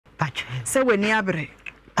Patron. Say when you abre.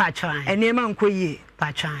 Patron. And your man koye.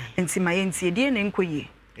 Patron. And see my auntie, dear name koye.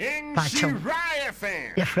 Patron.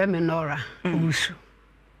 Your friend Nora. Usu.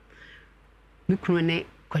 Nukrone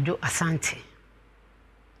Kojo Asante.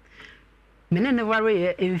 Mene ne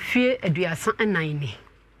worry in fear aduasa anine.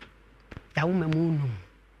 Da wo mamunu.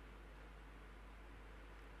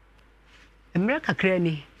 America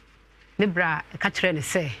krani ne bra ka kire ne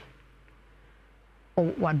se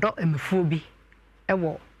o wado emfuo bi e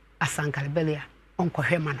wo asankalebelia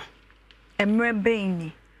onkohwema no emre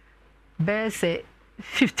beni be se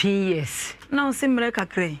 15 years now se America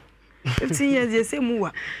kre 15 years ye se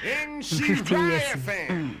muwa 15 years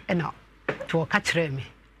e no to ka kire me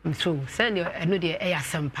so se ne eno de e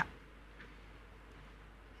yasempa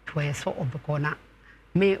to ye so obekona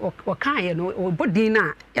me o kan ye no obodin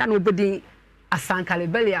na ya no obodin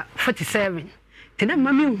asankalebelia 47 tena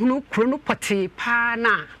mami hunu krono poti pa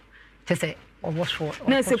na tese owoso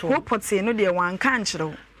na se kro poti no de wan kan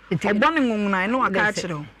kire obone ngununa no aka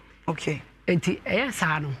kire okay enti eya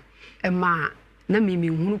sa no ema na mimi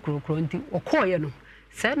hunu krokro enti okoye no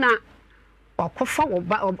se na wakofa wo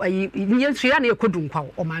nyensu ya na ekodunkwa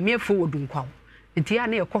o mami afo wodunkwa enti ya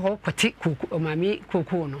na ekoho kwati koku mami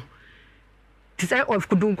koku no tise of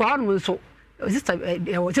kodunkwa no so sister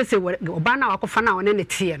say oba na wakofa na one ne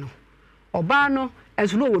tie no oba no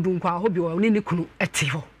enso no wodunkwa ho bi woni ni kunu ete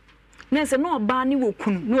ho na se no oba ni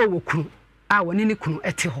wokunu no wokunu a woni ni kunu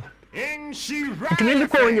ete ho ntime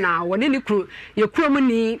ko nyina woni ni kunu ye kurom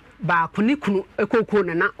ni ba kunu kunu ekoko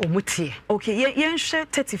na omutie okay yen hwe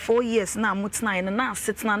 34 years na amutena na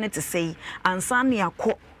asetena ne te sei ansa ne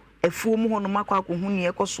akọ efuo mu hono makọ akohu ne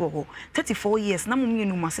ekoso ho 34 years na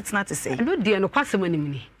mumyenu masetena te sei do die no kwasem anim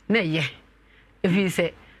ni na ye efi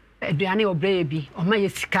se aduane obrɛ bi o ma ye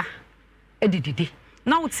sika edididi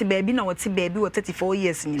na wote baabi na wote baabi wo 34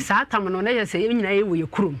 years ni saa tam no na ye se nyina ye wo ye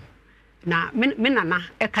kurom na me nana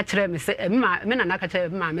e ka kire me se me nana ka kire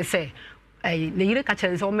ma me se ne yire ka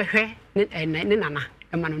kire se o mehwe ne nana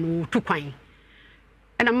e ma no tu kwan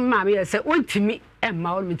e na ma me ye se ontimi e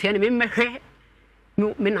ma o mitie ne me mehwe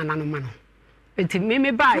me nana no ma no enti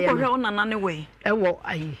me ba ye ko hwe o nana ne we e wo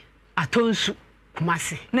atonsu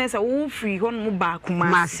Kumasi. Na esa wo free hon mu ba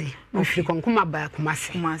Kumasi. Wo free konkuma ba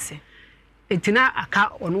Kumasi. Kumasi. Etina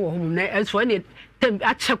aka ono wo hom na enso ne tem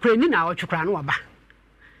achekura ni na awotwekura na waba.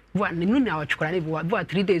 Bo ne nu na awotwekura ne bo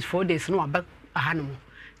 3 days 4 days na waba ahanu.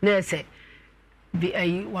 Na ese bi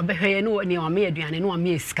ai wabehwe ne ne wame aduane ne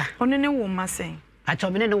wame esika. Ono ne wo masen.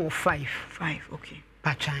 Acho me ne wo 5 okay.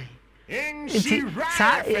 Pachan. Inti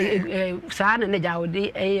sa na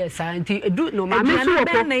jawdi sa nti edu no ma me so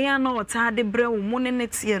ko na ya na ota de bre wo mo ne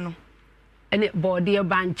netie no ene body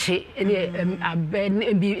banche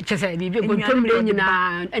ene bi chese bi gontomre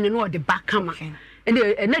nyina ene no de bakama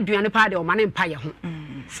ene aduane pa de o ma ne mpa ye ho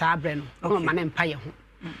sa bre no o ma ne mpa ye ho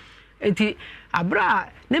enti abra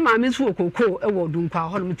ne ma me so kokoko e wo dunkwa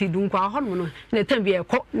ho no ti dunkwa ho no ne tam bi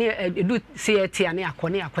ekọ ne edu se etia ne akọ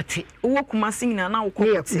ne akwati wo Kumasi nyina na wo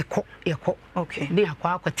ekọ okay ne akọ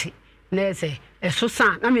akwati na se eso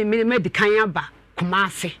san na me medikan aba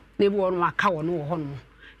Kumasi ne bo no aka wo no ho no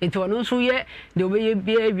enti wono so ye de obeye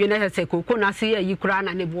bia wie na se kokoko na se yi kura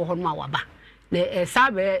na ne bo ho no awaba ne sa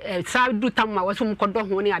du tam ma wo so mkodo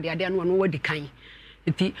ho ne ade no no wadikan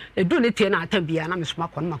enti edu ne tie na atabia na mesoma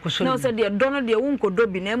kono makoso no se de do no de wonkodo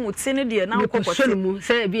bi na muti ne de na wokɔkɔso mu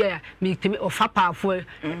se bia mi timi ofa paafo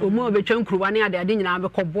omu obetwa nkuruwa ne ade nyina be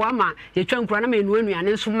kɔboa ma ye twa nkuruwa na me enu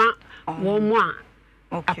anuane nso ma wo mu a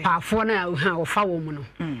apaafo na ofa wo mu no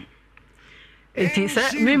enti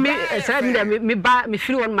se me se me ba me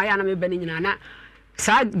firi won ma ya na me ba ne nyina na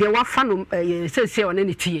sa de wafa no se one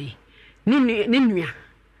ne tie ni nua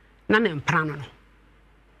na ne mpra no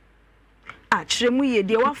Chiremu ye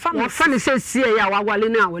de wafa ne se ya wawale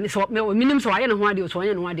na woni so minim so aye ne ho ade so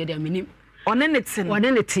anye ne ho ade de minim one ne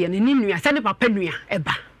tie ne nua se ne papa nua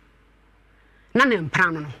eba na ne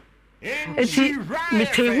mpra no eti me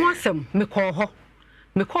te ho asem me kɔ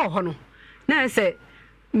hɔ no na se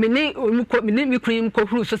me krim ko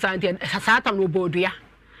huru society sa tam no bodua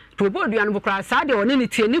to bodua no bokra sa de one ne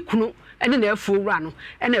tie ne kunu ene na afu wura no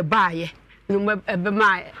ene baaye no ebe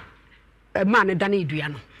ma ne dane dua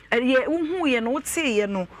no ye hu ye no wote ye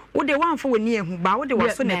no wo de wanfo woni ehu ba wo de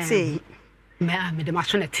waso ne te me de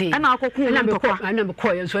maso ne te na akokun na me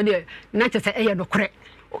ko ye so de na chese eye no kore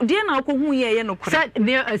de na akokun ye no kore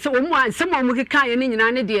so omu ansem omu keka ye ne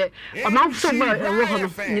nyina ne de amanfo ba wo ho no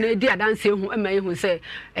nyina di adanse ehu ema ehu se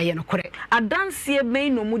eye no kore adanse e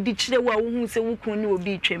no mu di kire wa wo hu se wo kun ni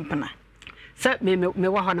obi twempena se me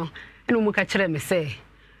wa ho no ene omu ka kire me se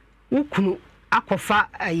wo kunu akofa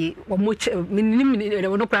ayi wo mo minim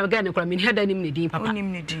no kra ga ne kra min heda nim ne din papa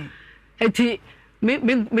onim ne din enti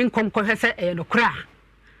min kom hwese no kra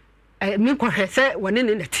min ko hwese wone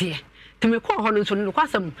ne nete ti me ko ho no so no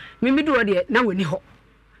kwasam mi do de na woni ho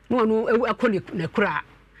no onu akoni ne kra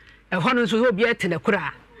ho no so obi ete ne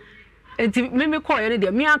kra enti mi ko ye ne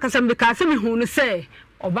de mi akasa mi ka se mi hu no se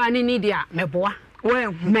oba ni dia meboa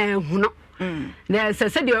me hu no na se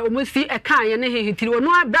de o mo si e kan ye ne hehitiri wonu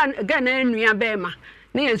abra ga na nua be ma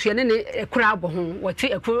ne yensu ne kura abo ho wote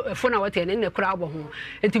efo na wote ne kura abo ho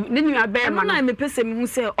enti ne nua be ma na me pese me hu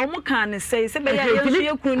se omo kan ne se be ya yensu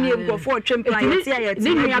ye kuru ne egofo twemplan ye ti aye ti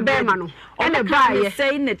ne nua be ma no ene ba ye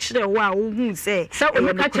se ne kire wo a wo hu se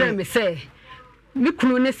o ka kire me se mi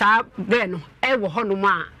kunu ne sa be no e wo ho no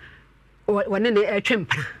ma wone ne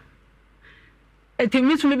twemplan enti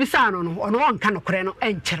mi su me bisa no no ono on kan kure no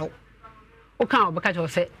enkyero o kan obeka cho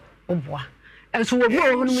se oboa enso wo bo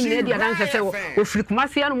ho no mu ne dia dan se wo ofiri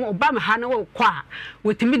kumase no mo ba me ha na wo kwa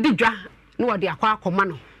wotimi didwa na wo de akwa akoma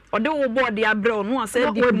no ode wo bo de abre no ase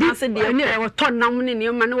di kumase de ne wo ton nam ne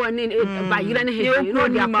ne ma no ne ba yira ne he no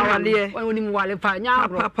de akwa woni mu wale pa nya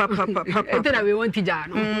agro etena we won tija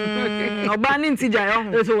no oba ne ntija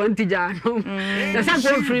yo ho so won tija no na sa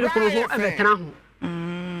go ofiri ko ho abetena ho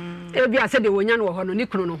ebi ase de wonya no ho no ni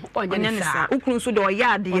kunu no onye ne sa ukunu so de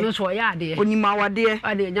oyade ono so oyade onima wade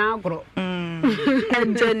ade nya agro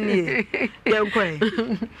enjeni ye kwai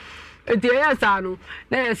eti ya sa no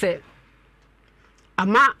na se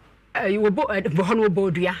ama wo bo ho no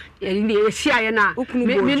bodua ni ehia ye na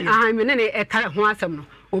me ne e ka ho asem no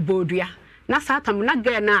obodua na sa atam na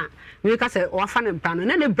ga na me ka se wafa ne mpra no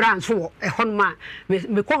ne brand so wo e ho no ma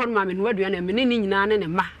me ko ho no ma me no wadua na me ne nyina ne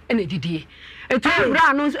ma e na didie etu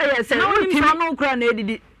bra no e se no ti no kra na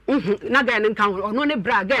edidi na ga ne nkan ono ne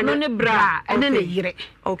bra ga ne bra ene ne yire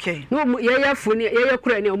okay no ye ye fu ne ye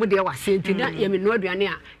kura ne omu de wase nti na ye me no aduane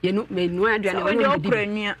a ye no me no aduane ono de kura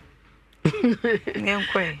nua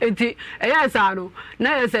ngenkwe enti ya sa no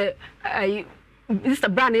na ye se ai Mr.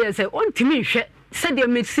 Brand ye se ontimi hwe se de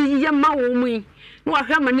me si ye ma wo mu no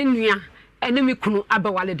ahwa ma ne nua ene me kunu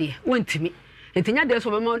abawale de ontimi enti nya de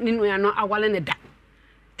so be ma ne nua no awale ne da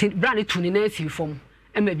ti Brand tu ni na si fom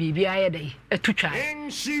ema bibia ye dai etutwa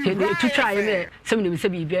etutwa ye ne sem ne se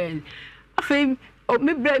bibia afei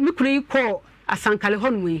me kunu ko asankale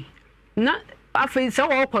honu yi na afei se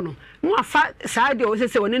wo ko no no afa saa de o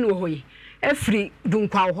se woni ne wo hoyi efri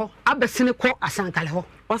dunkwa ho abesene ko asankale ho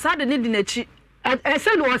o saa de ne di na chi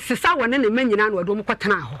ese no sisa woni ne manyina na odo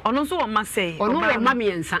mkotena ho ono so wo ma sei ono wo ma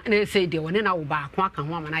miensa na ese de woni na wo ba ko aka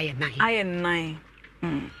ho amana ye nan aye nan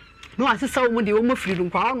no asisa wo mu de wo mafri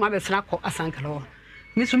dunkwa ho ma besena ko asankale ho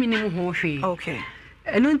mi so mi nim ho hwe okay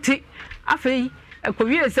eno nti afei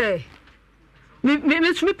ekowie se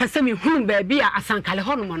mi so mi pese mi hunu ba bia asankale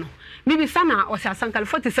ho no mo no mi bi sana o se asankale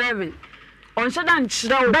 47 on shadan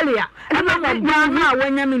chira o belia na mo na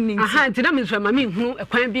wanya no ni aha nti na mi so ma mi hunu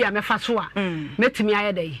ekwan bia me fa so a metimi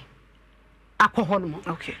aye dai akoho no mo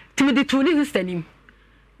okay timi de tuni sister nim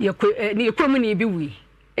ye ko ni ye ko mu ni bi wi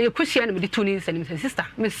e ko hia na mi de tuni sister nim sister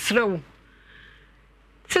me srew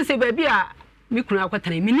sese ba bia mi kunu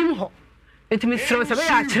akwatana mi nim ho etimi srew se ba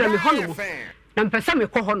ya kire mi ho no mo na mpesa me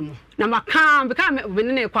ko ho no na maka beka me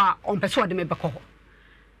ne kwa onpesa ode me beko ho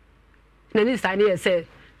na ni sta ne se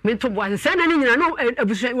me to bo se na ni nyina no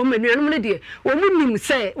abusu wo manu no ne de wo munim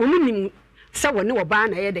se wo ne wo ba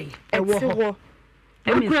na ye de e wo ho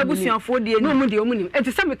e mi abusuafo de no mu de wo munim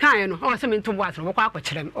enti se me kan no o se me to bo asro wo kwa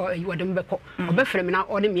akokire me ode me beko obefre me na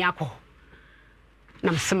ode me akọ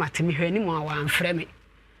na msemate me hwe ni mu awa amfre me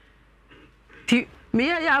ti me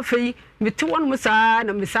ya afei me to won mu sa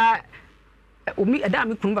na me sa omi ada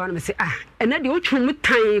me kunu ba na me se ena de otwu mu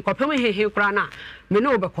tan kopem hehe kura na me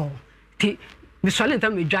no obeko ti me sole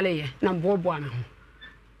ntam me dwale ye na mbobo ame ho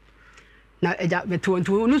na eja me to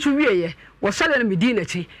ntu no so wie ye wo sole na me di na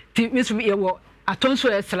chi ti me so ye wo atonso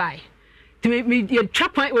e slide ti me ye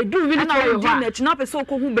twapan we du vi na wo di na chi na pese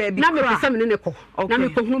okohu ba bi na me pese me ne ko na me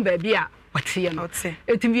ko hu ba bi a wate ye no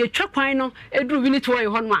eti me ye twapan no eduru vi ni to wo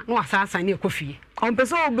ho no a na wasasa na ekofie on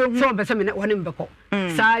pese obehu so pese me ne woni mbeko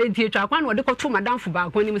sa eti twapan no de ko to madamfo ba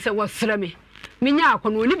ko ni me se wo sere me nya akọ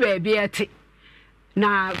no ni ba bi ete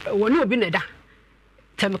na woni obi ne da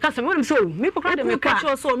temka se woni so mi kokra de me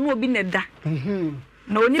ka so no obi ne da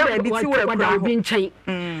na oni ba bi ti wo da obi nchen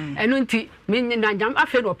eno nti me na jam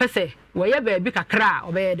afa do pese wo ye ba bi kakra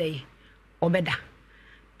obeye dai obeda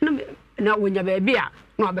na wonya ba bi a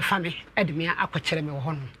na obefa me ede me akokere me wo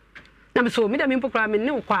ho no na me so mi da me kokra me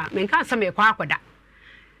ne kwa me nka asa me kwa akoda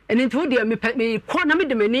eno nti wo de me ko na me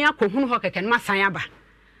de me ni akohunu ho keke na san aba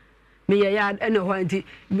me ye ya eno ho nti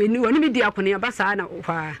me woni me di akone aba sa na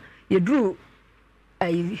kwa ye duru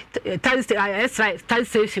tire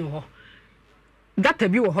station ho gata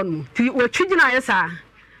bi wo ho no ti wo twigina yesa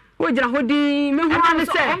wo gina ho di me hu ane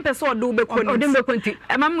se on pese o do be ko o de be ko nti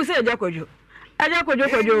e ma mu se eja kwadwo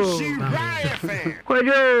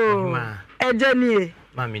eja ni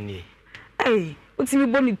mami ni utimi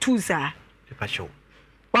boni tools a pepa show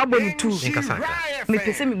wa boni tools nkasaka me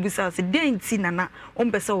pese me busa se denti nana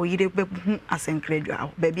on pese o yire be hu asenkredwa a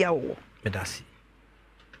ba bia wo medasi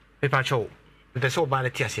pepa show me pese o ba le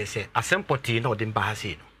ti asese asempoti na o de mba ha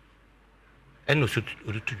se no eno so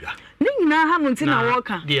orutuwa ni nyina ha no nti na wo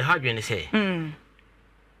ka de ha dwen se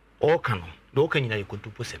o ka no do ka nyina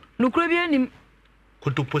yekotuposem nukura bi anim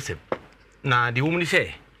kotuposem na de wo mu ni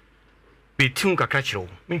se betim kakra kire wo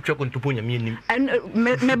mentwa kontupo nyame anim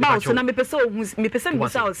me ba so na me pese o hu me pese me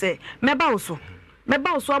busa o se me ba so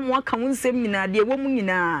amo aka wo nsem nyina de wo mu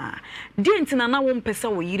nyina de nti na wo mpese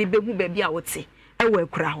wo yire behu ba bi a wote e wo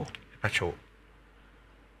akura ho acho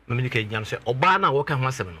me ka nyam se oba na wo ka ho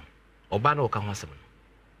asem no oba na wo ka ho asem no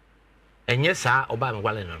enye sa oba me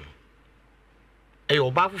wale no e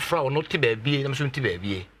oba fufra ono te ba bie na so te ba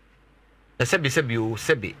bie na sebi o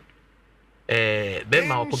sebi be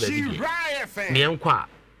ma ko ba bie ne enkwa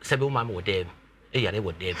sebi o ma me wo dem e yare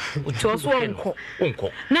wo dem to so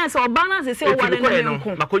onko na se oba na se o wale no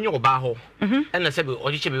enko makonye oba ho na sebi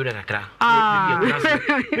o chiche be we kakra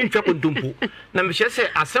mi twa ko ndumpu na me se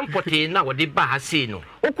asempoti na wo de ba ha sei no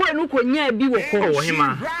okwa no ko nya bi wo ko wo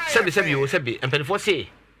hima sebi o sebi empenfo sei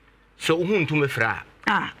so ohuntu me fra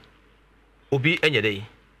obi enye dei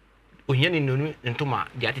ohia ni nonu ntoma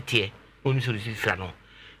de atete onu so risi fra no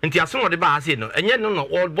nti aso de ba ha sei no enye no no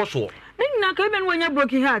all boss wo na ka be no nya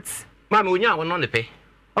broken heart ma me onya wono ne pe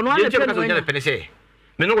ono ne pe no nya ne pe ne se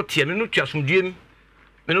me no tie me no tuasumdiem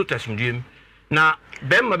na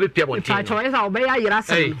be ma be pia bontin pa cho esa obe ya yira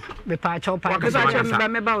se be pa cho pa ka cho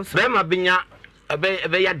me ba uso be ma benya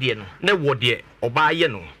be ya de no na wo de oba ye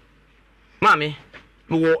no ma me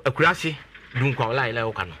wo akurase dunkwa wala ile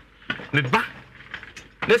wo kanu me ba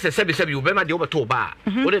na sebi wo be ma de wo beto ba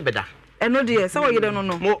wo de beda eno de se wo yire no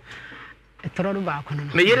mo etoro do ba kono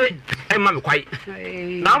me yire e ma me kwai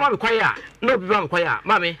na ma me kwai a na obi ba me kwai a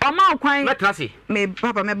ma me o ma kwai me trase me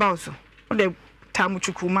papa me ba uso o de tamu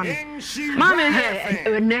chuku ma me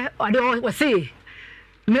ne o de o se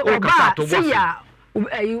me oba se ya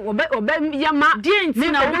obe yama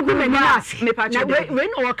dienti na ogu me nase me pa cho we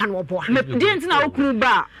no wo kan wo boa me dienti na okunu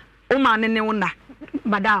ba o ma ne ne wona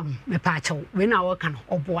madam me pa cho we na wo kan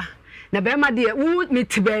oboa na be ma de wo me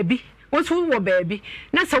ti baabi wo so wo baabi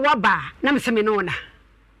na se wa ba na me se me no na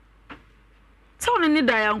so ne ni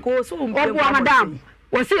da yanko so oboa madam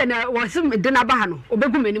wo se na wo se me de na ba ha no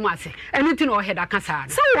obegu me ni mu ase enu ti na o heda ka sa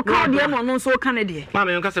so wo ka de no no so ka ne de ma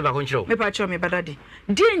me nka se ba ko nchiro me pa cho me badade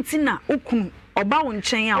dienti na okunu oba wo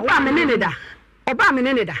nchen a oba me ne da oba me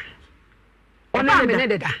ne da oba me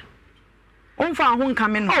ne da onfa ho nka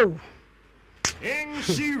me no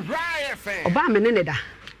oba me ne da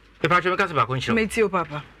e pa cho me ka se ba ko nchiro me ti o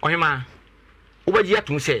papa ohima wo ba ji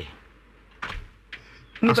atum se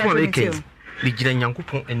asoma be ke li gira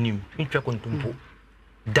nyankopon anim ntwa kontumpo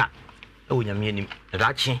da e wo nyame anim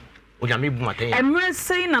da chi o nyame bu maten emre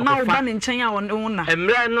sei na na oba ne nchen a wo na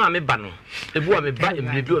emre no a me ba no ebu a me ba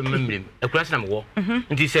emre bi o memrem akura se na me wo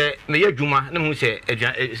nti se me ya dwuma na mu se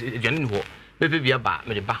aduane ni ho me be bia ba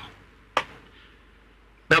me de ba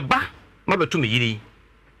na ba ma betu me yiri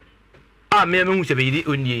a me hu se be yiri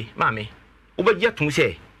onie ma me wo ba gia tum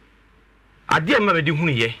se ade ma me di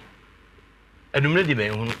hunu ye enumre di me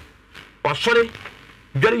hunu o sore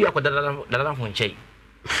dware ya ko dada fo nchei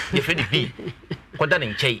ye fe di bi ko dada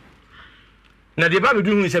nchei na de ba me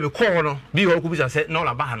du hunu se be ko no bi ho ko bisa se na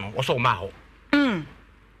ola ba ha no wo so ma ho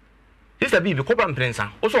sister bi ko ba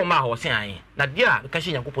mprensa wo so ma ho se an na de a ka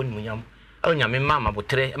shi yakopon ni munyam a nya me mama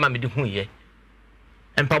botre ma me di hunu ye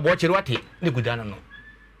empa bo chiri wate ni gudana no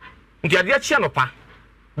nti ade a chia no pa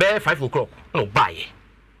be 5 o'clock no baye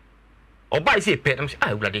obaye se pe na me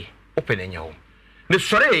awurade open enya ho me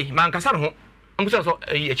sore man kasa no ambusa so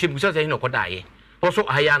echibusa se no ko daaye wo so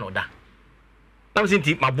aya no da na me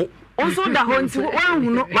nti mabo onso da ho nti wo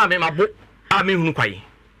hunu ma me mabo a me hunu kwai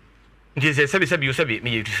nti se sebi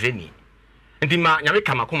me yefire ni nti ma nyame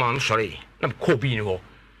kama ko ma me sore na ko bi ni ho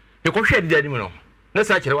me ko hwe dida ni mu no na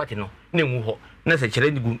sa kire wate no na nwu ho na sa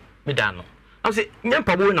kire ni gu me da no na se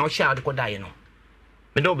nyampa bo na wo hia de ko daaye no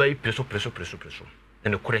me do ba yi preso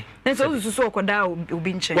ene kure nso susu okoda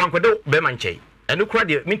obi nche wan kodo be man nche ene kura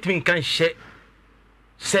de mintimi kan hye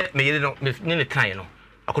se me yele no me ne tran no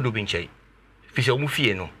akodo obi nche fi se o mu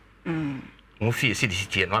fie no mu fie si di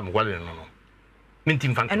sitie no am wale no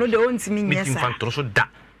mintimi fan eno de ontimi nyesa mintimi fan toro so da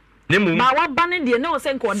nemu ba wa ba ne de na o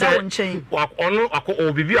se nko da won chen ono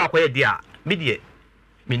obibi akoye de a me de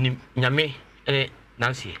menim nyame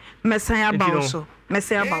Nancy mesan about so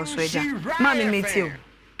eja ma me metio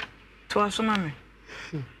to aso ma me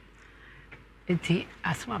enti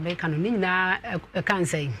asoma be kan ni nyina kan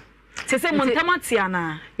say se montamati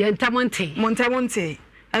ana ye montamonte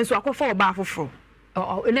enso akofa oba afoforo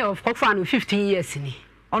ne of kofa no 15 years ni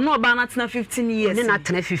ono oba na tena 15 years ne na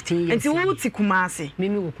tena 15 years enti wo ti kumase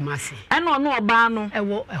mimi wo kumase eno ono oba no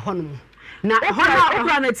ewo eho no na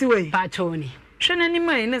okra na ti we pa choni hwene ni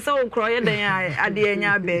mai ne sa okro ye den ade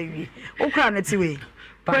anya bawi okra na ti we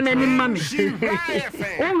kwana ni mami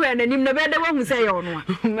o hwene ni na be de wo hu se ye ono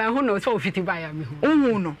a ma hu no so fiti ba ya me hu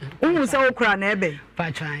hu no hu se okra na ebe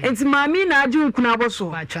pa chani enti mami na aju nkuna aboso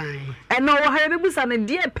pa chani eno wo ha bebusa ne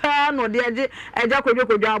die pa no de age eja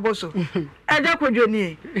kodwo aboso eja kodwo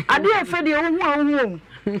ni ade efe de hu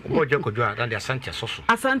Ojo kodwo a dan asante asoso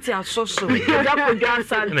eja kodwo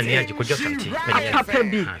asante me ne aje kodwo asante papa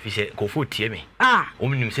bi fi se kofu tie me o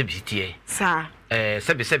minim se bitie sa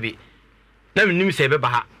sebi na minim se be ba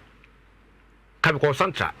ha ka be ko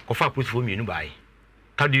santra ko fa police fo mienu bai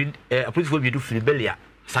ka di police fo bi du filibelia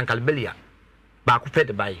sankalbelia ba ko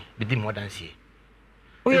pede bai be di mo dansie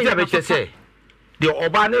o ye be che de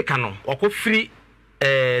oba ne ka no o ko free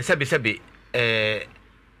sebi say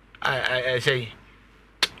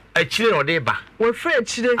achire no de ba we free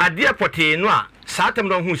achire ade apote no a saatem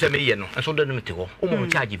no hu se me ye no enso do no mete ho o mo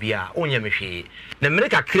charge bia o nya me hwe na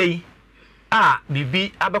mereka krei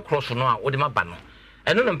bibi abe cross no a wo de maba no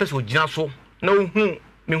eno na mpese ogina so na hu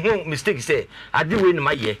me hu mistake say ade we no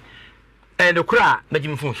maye de kura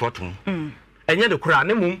magim fun so to enye de kura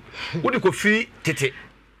ne mum wo de ko fi tete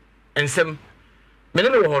ensem me ne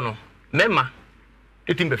wo ho no mema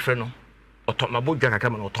etim be frɛ no oto mabodwa kakra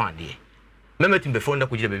ma no oto ade mema etim be frɛ no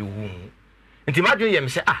ko gire be hu nti ma dwe ye me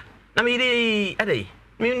say na me ire adai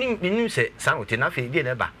me nim se san ote na fe die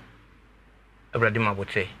na ba abrade ma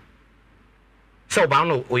botre so ba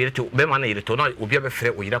no oyire be ma na yire to na obi be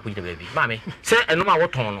frɛ oyira ko gire be ma me se eno ma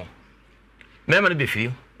woton no mema no be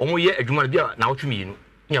firi omo ye adwuma bia na wotwe yinu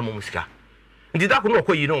nya mo musika nti da ko no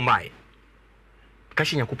ko yi no mai ka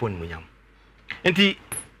hye yakopon mu nyam nti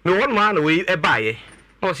me won ma na we e baaye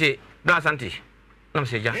no se da santi na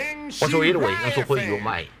se ja o so yire we nso ko yi o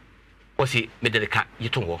mai o se me de ka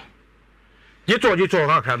yiton wo yito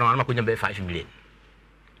ka no ma ko nya be 5 million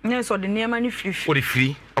ne so de niam ani free o de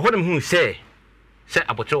free akodem hu se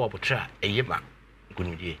abotre eye ma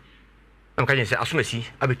kunudie am ka yen se asomasi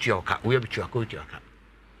abetua oka we abetua ka otua ka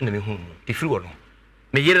na me hu ti free wo no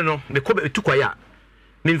me yire no me ko be tukwaya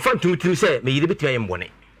me mfa ntumtim se me yire betia yem bone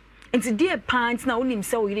enti die pant na onim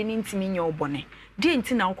se o yire ni ntimi nya obone die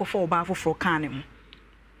enti na okofa oba afoforo kan ne mu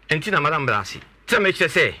enti na madam brasi te me kire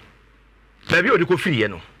se ba bi odi ko free ye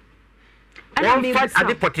no one fight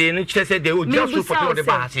ade pote no kire se de o just so pote de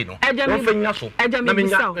ba hase no one fanya so na me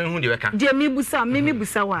nya hu de weka die me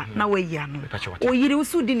busa wa na wa yi ano o yire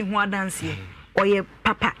usu di ni ho adanse oye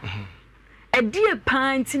papa edie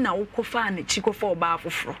pant na okofa na chikofa oba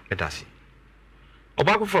afoforo edase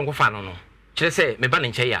oba afoforo ngofa no kire se me ba ne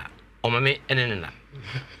nche ya o ma me enenena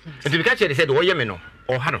nti bi ka kire se de o ye me no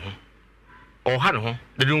o ha no ho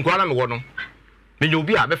de dunkwa na me wo no me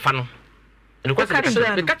nyobi a be fa no ne ko se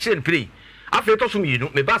me ka kire pray afi to sum yinu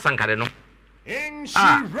me ba sankare no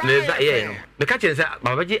me ba ye no me ka kire se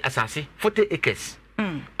baba ji asase 40 acres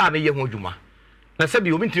me ye ho dwuma na se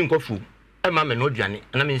bi obi ntin kofu e ma me no duane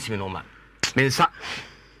na me nsimi no ma me nsa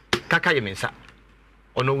kaka ye me nsa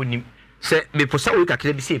ono wonim se me posa wo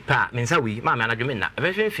kakra bi se pa me nsa wi ma me anadwo na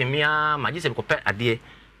be fenfemia ma ji se ko pe ade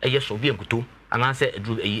eye so bi enkuto ana se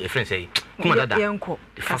edru eyi efren se kuma dada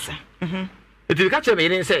de faso etu ka kire me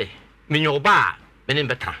yin se me nyoba me ne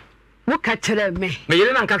beta wo ka kire me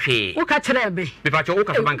yire na nka hwe wo ka kire me be pa cho wo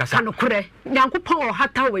ka fa banka sa kan kure nyankopon o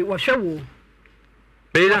hata we wo hwe wo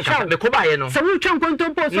be yire na nka me ko ba ye no se wo twa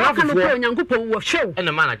nkontompo so kan ko nyankopon wo hwe wo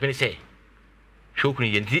ena ma na dwene se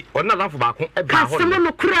shokuni yenti ona lafo ba ko e ba ho kasemo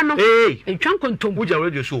no kure no twa nkontompo wo ja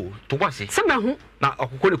radio show to kwase se ma hu na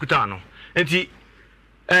okoko le kuta no enti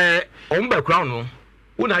on ba kura no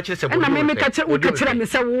wo na akire se bo na me ka kire me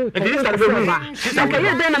se wo enti sista be hu ba sista ka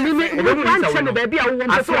ye de na me wan se me ba bia wo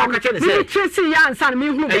mpo so ka kire se me si ya ansa na me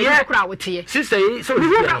hu be kura wo tie sista yi so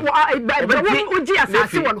wo ji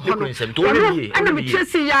asase won ho no ana me kire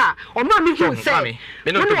si ya o ma me hu se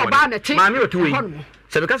wo ba na ti ma me otu wi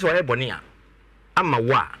se be ka so ye boni a ama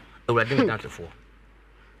wa awurade me tantefo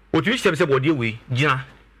otu system se body we gina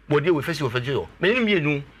body we fesi ofejo me ni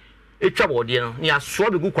mienu etwa body no ni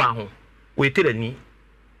aso be gu kwa ho we terani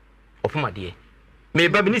ofumade me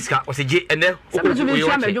ba biniska o se je ene o ko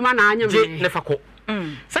je ne fa ko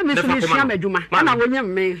Say me so me sua madwuma na wonya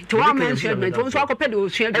me te wa man sua me to so akopɛ de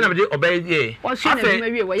osua na me de obey ye osua na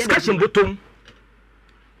me wie wo ye discussion bottom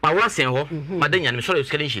ma wa sen ho ma da nya me so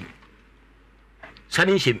scholarship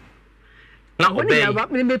shim na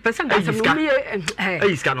obey me person ga se me eh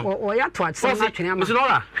iska no o ya to atse na twene ama so no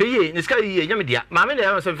la hwe ni ska ye nya me dia ma me de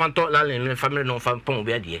so fanto la le family no fa pon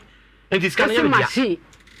obi ade enti ska nya me dia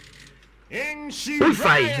we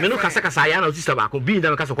fight me no kasa ya na sister ba ko bi da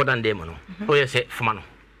me kasa ko dan dem no o ye se fuma no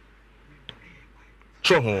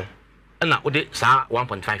so ho na o de sa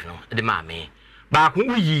 1.5 no de ma me ba ko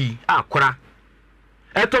uyi akora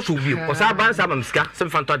e to so bi o sa ban sa ma miska se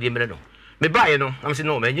fanto ade mere no me buy no am say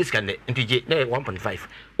no me just can ntije na 1.5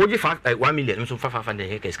 oji 1 million so 500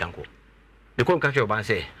 he ska nko me ko nka che o ban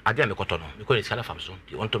say ade me koto no me ko ska la fam so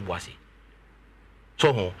di on to boase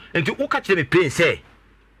so ho enti o ka che me pain say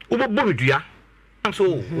ubo dua am so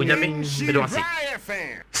onyame me do ase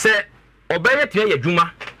se obeye tie ya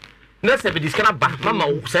dwuma na se be diskana ba mama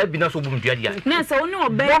se bi na so bom dua dia na se woni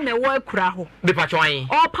obeye na wo akura ho be pa chwan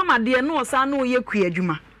o pamade na o sa na o ye kua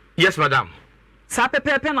dwuma yes madam sa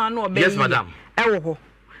pepepe na na obeye yes madam e wo ho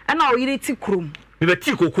e na o yire ti krom me be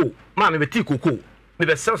ti koko ma me be ti koko me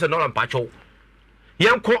be sense no ran pa chwo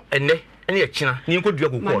yenko ene ya china ni yenko dua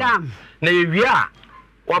koko madam na ye wi a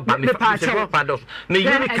ba me pa dos me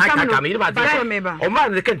yiri kaka me yiri ba o ma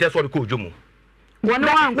de kente so ko dwomu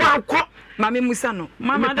wona wanko mama musa no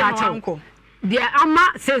mama da wanko dia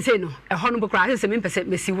ama sese no e ho no bokra sese me pese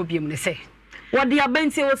mesi wo biem ne se wo dia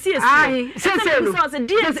benti wo sie ai sese no so se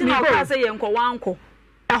dia ti no ka se yenko wanko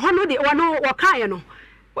e ho no de wono wo kan no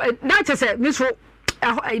na che se mi so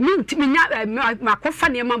mi nya makofa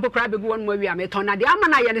ne ma bokra begu won mo wi a me ton na de ama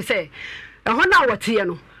na ye ne se e ho na wo tie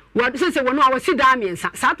no what say wono awasi da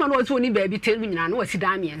miensa sa to no wo ni baabi te nyina no wasi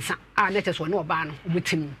da miensa a na che so no oba no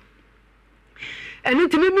obutim eni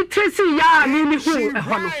timi mi tresi ya mi hu e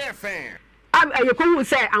ho no am ayeko hu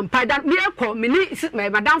say ampa da mi ekọ mi ni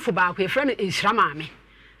madam fo ba ko e friend enhira ma me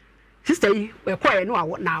sister yi e ko ye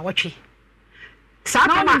no na awotwe sa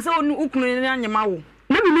to ma so nu ukunu ni anyema wo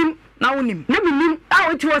na mi nim na wonim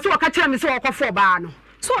a o ti wo so ka kire mi so okofo ba no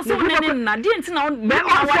so ne na die nti na be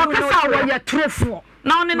o kasa wo ye trofo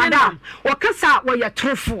na one ne madam o kasa wo ye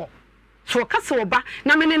trofo so kasa wo ba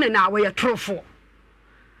na me ne na wo ye trofo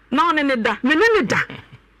na one ne da me ne da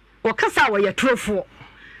o kasa wo ye trofo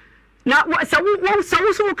na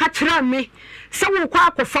so wo ka kire me se wo kwa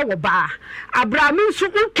akofa wo ba abra me nso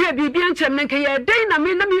nke bibia nkyem ne nke ye den na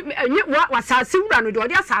me wa sase wura no de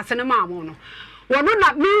odi asase ne maamo no wono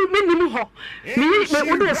na me nim ho me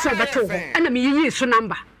wo do so beto ho na me yi so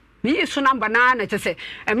number me yi so number na kyese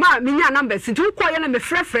e ma me nya number sinti wo koye na me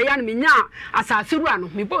frefre ya na me nya asase wura no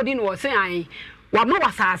me bodi no wo se an wa ma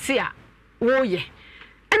wasase a wo ye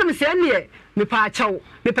ena me se ne me pa achawo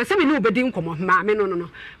me pese me ne obedi nkomo ma me no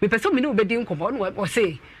me pese me ne obedi nkomo no wo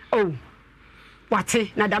se oh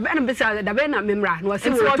wate na dabe na bisa dabe na memra no wo se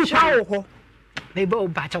wo tu pawo ho me ba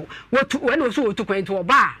obachawo wo tu we no so wo tu kwento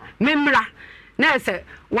oba memra na se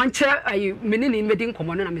wanche ayi menini medi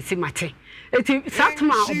nkomo no na me se mate eti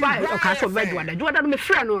satma oba o so bedu ada no me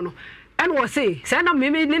frɛ no ene wo se na me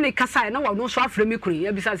ne kasa na wo no so afrɛ me kuri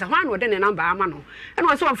ya bisa se hwan no de ne number ama no ene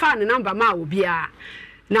wo se wo fa ne number ma obi a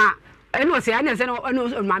na ene wo se ane se no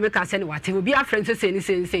ma me kasa ne wate obi a friend se ni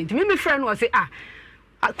se me frɛ no wo se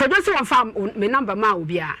kodo se wo fa me number ma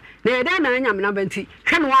obi a na ye den na nya me number nti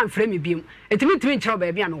hwɛ no wan frɛ me biem eti me timi nkyerɛ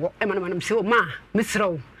ba bia me wo e ma no me se o ma me serɛ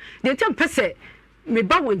wo de tem pese me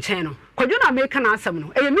ba wo nkyɛn no kodo na me ka na asɛm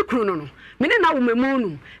no e me kunu no mene na wo memu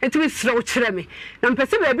no etimi srɛ wo kyerɛ me na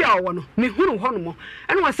mpɛsɛ baabi a wo no me hunu hɔ no mo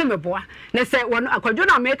ɛne wɔ se meboa na sɛ wo akwadwo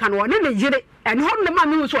na America no ne yire ɛne hɔ no ma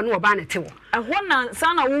me hu so ne wo ba ne te wo ɛhɔ na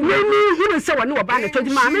sa na wo me hunu sɛ wo ne wo ba ne te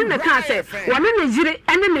ma me ne ka sɛ wo ne yire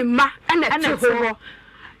ɛne ne mma ɛne te hɔ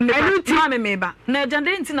ɛne ti ma me ba na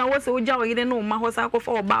agende nti na wo sɛ wo gya wo yire ne wo ma hɔ sa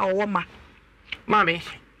akɔfa wo ba wo ma mami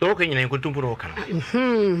do ko nyina nkontumpu ro kana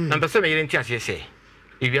na mpɛsɛ me yire nti ase sɛ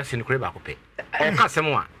ewiase ne kure ba akɔpɛ o ka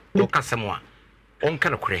sɛm a o kasemwa on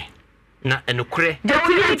kana kure na enukure de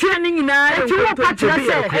ti ti ni nyina e ti wo pa kire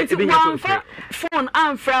se one phone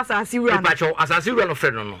and fras asiri no pacho asiri no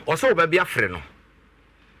frɛ no o so oba bia frɛ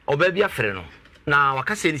no na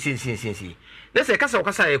wakase ni sin na se kasa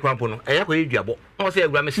wakasa e kwampo no e yakɔ eduabo na o se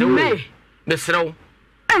agura mesrew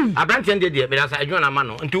abrantie de me dasa adwuma na ma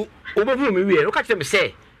no nti obebu me wie no ka kire me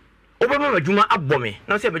se obebu adwuma abɔ me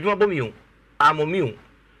na se adwuma bɔ me yu amomi yu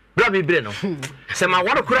bra bibre no se ma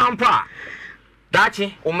woro kura mpa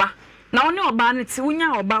dachi uma na woni oba ne ti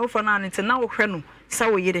wonya oba ofo na ne ti na wo hwɛ no sa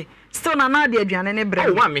wo yire still na na de aduane ne bre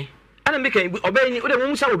o wa me ana me kan oba ni wo de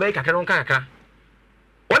wo sa wo ba kakra no kakra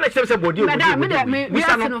wona kyerɛ sɛ body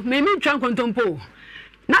me ntwa nkontompo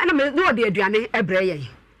na me no de aduane ebre yen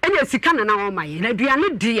enya sika na o maye na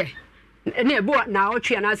aduane die na ebo na o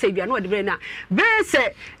twa na say bia na o de bre na be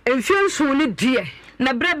se enfienso ni die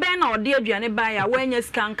na bre ben na o de aduane ba ya wanya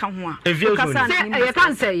sika nka ho a kasa na ye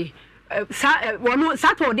kan say sa wono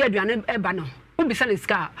sa to de aduane eba no o bisa na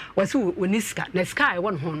sika wasi woni sika na sika e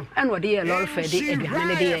won ho no e na o de ye lor fe de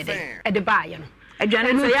aduane de e de ba ye no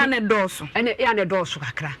aduane so ya na doso ene ya na doso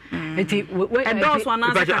kakra enti e doso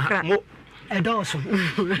na kakra edoso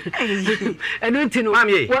eno ntino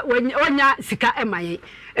wonya sika emaye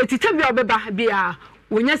etita bia obeba bia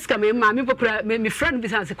wonya sika me ma me pokura me friend bi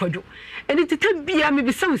sanse kwadwo eni tita bia me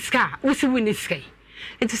bi sa sika wosi wini sika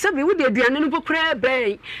enti sabi wo de aduane no pokura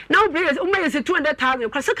bre na wo bre o ma yese 200,000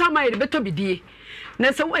 kwa sika ma ye beto bidie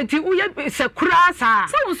na so enti wo ye se kura sa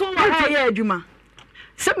so wo ha ye adwuma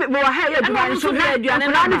se me wo ha ye adwuma so ha aduane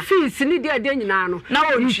na fees ni de nyina no na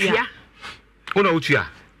wo ntua wo na wo tua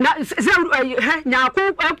na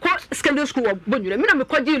nyako ko secondary school bonwure me na me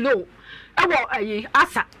kwaji low ewo ayi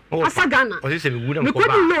asa Gana o se me wura me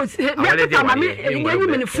kwaji low me papa me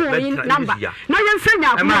yenyi me phone number na ye mfa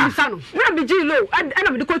nyako me sa no me na be ji low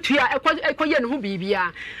ana me de kwatua ekoye ne ho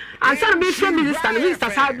bibia ansa na me from minister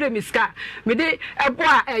sa bre me ska me de ebo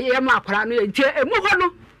a ye ma akora no ye emu ho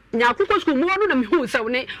no nyakoko school mu no na me hu se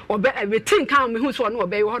woni obe tin kan me hu se woni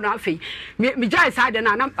obe ho no afei me jai sa de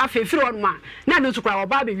na afei firi won ma na no sukura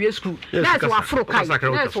oba be wie school na so afro kai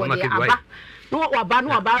na so de aba no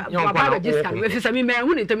waba register we fi se me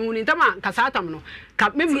hu ni tam kasa atam no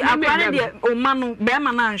ka me akwane de o ma no be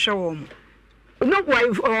ma na anhwe wo mo no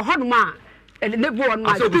ho no ma ne bo won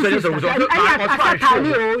ma ay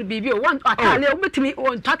atale o bibi o won atale o betimi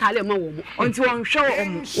won totale ma wo mo onti won hwe wo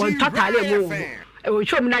mo won totale mo wo o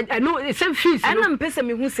show me na no some fees and am pese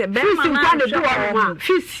me hu se be ma na do ma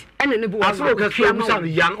fees and ne bo aso ka fi am sa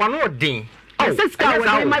yan ono odin sister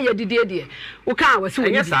we ma ye didie die wo kan wase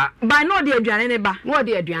wo by no de aduane ne ba no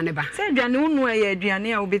de aduane ba se aduane unu ye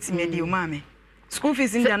aduane a wo betimi di o ma me school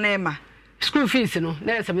fees nda na e ma school fees no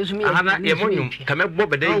na se me so me ana ye monyum ka me bo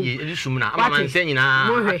beda yi edisum na ama man se nyina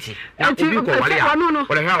ati obi ko wale ya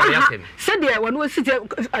wale ha wale asem se de wono site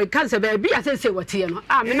cancer ba bi asese wote no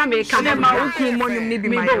me na me ka ma wo ku monyum ni bi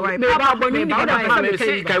ma ye me ba bonyum ni ba me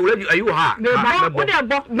se kai wala ayu ha wo de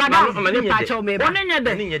bo madam me pa cho me ba woni nye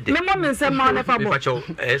de me mo me se ma na fa bo me pa cho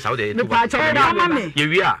saudi me pa cho da ma me ye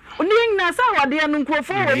wi a oni na sa wade anu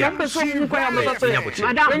nkrofo wo mo pe so mu kwa mo so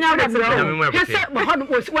madam nya ba se bo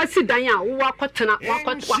ho wasi dan a wakotena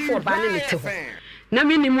wafo ba ne te ho na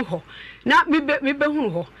minim ho na me be hunu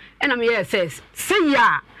ho ena me yes say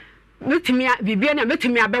ya metimi bibia na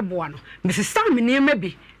metimi abeboa no me sista me ne ma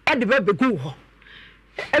bi e de be gu ho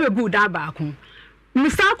e be gu da ba ku me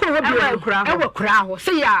sa ko ho bi e wa kura ho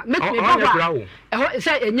say ya metimi baba e ho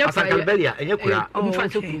say enya kura asakalbelia enya kura o fa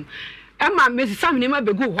so ku Emma Mrs. Sammy ma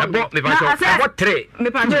be go ho. Me pa so what tre.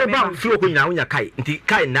 Me pa so ba flo ko nyina wonya kai. Nti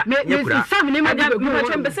kai na nya kura. Mrs. Sammy ma be go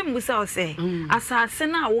ho. Me pese musa o se. Asase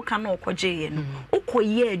na wo ka na okoje ye no.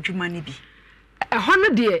 Okoye adwuma ne bi. E ho no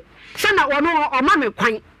de se na wo no o ma me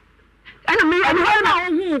kwan. Ana me ho na wo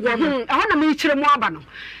hu wo no. E ho na me kire mu aba no.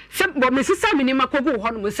 Se bo Mrs. Sammy ni makogo ho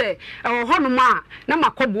no mo se. E ho no ma na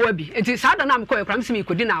makoboa bi. Nti sa da na me koye kra me se me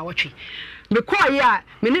kodi na awotwe. Because ya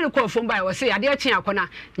me ne ko fom ba we say ade a chia akona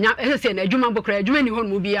nya ehese na adwuma bokra adwuma ni ho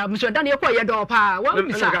no bia so da ne ko ye do pa wa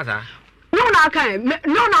bisa no na kan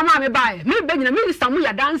no na ma me ba me be nyina minister mu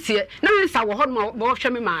ya dance na minister wo ho no bo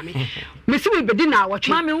hwe me ma me si we be di na awotwe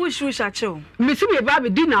ma me wushu sha chew me si we ba be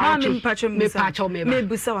di na awotwe me pa chew me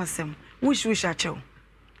busa wasem wushu sha chew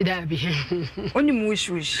da bi oni mu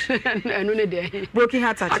wushu eno ne de broken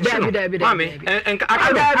heart achi da bi ma me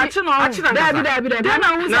achi no da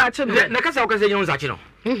na hu sa achi no na kasa okase nyu sa achi no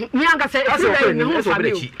mi anga se me hu fa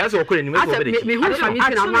mi asa okore ni me so bere chi me hu fa mi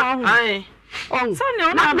na ma ai on so ne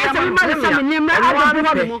ona me se ma se me nyem adu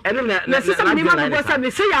ho mo me se se me ma go sa me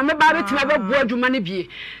se ya me ba be tima be bo adwuma ne bie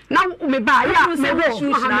na me ba ya me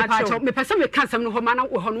wo me pese me ka sam no ho ma na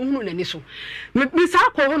ho no hunu nani so me sa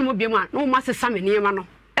ko ho no mo bie mu a no ma se sa me nyema no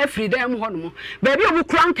every day mo ho no mo ba bi obu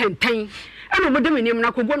kran kenten e no mo de me nyem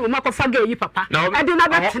na ko go no ma ko fa ga yi papa e de na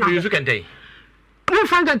be tena you kenten mo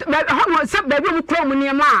fa ga ho no se ba bi obu kran mo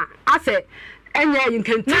nyema a ase enya yin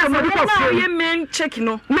kenten mo ko fa ye men check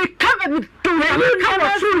no me ka me to me ka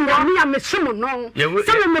wa su no me ya me sumo no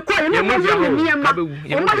se me ko ye no mo ye nyema o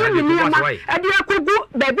ma ye nyema e de akogu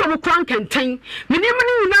ba bi obu kran kenten me nyema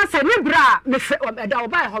ni na se ne bra me da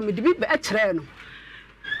oba ho me de bi e kire no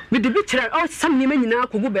me de bi kire o sam nyema nyina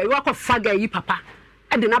akogu ba wa ko fa ga yi papa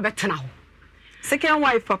e de na betena ho second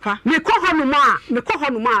wife papa me ko ho no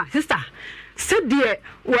ma sister se de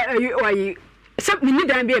wa se mini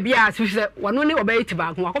dan bia se wono ne obayi ti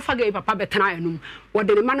ba ko akofa ga papa betena enum wo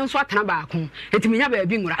de ne ma no so atena ba ko etiminya ba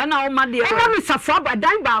bi ngura na wo ma de e ma me safo ba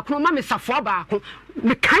dan ba ko ma me safo ba ko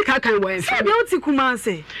me kan wo en se de oti kuma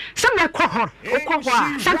se me ko ho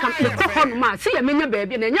a se kan me ko ho no ma se ya menya ba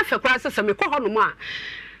bi na nya fe kwa se me ko ho no ma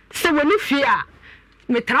se woni fi a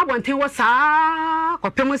me tra bonten wo sa ko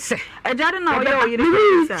pem se e jare na wo ye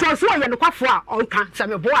yire so so ye no kwafo a onka se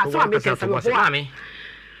me bo a so me ke se me bo a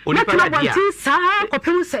Onipa ya dia sa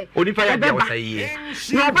kopem se onipa ya dia wasaye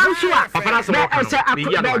no ban so a papa na so mo kan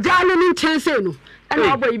be jale ni chense no e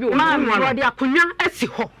na obo ibi ma no de akonya asi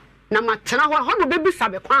ho na matena ho no bebisa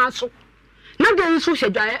be kwan so na de nso hye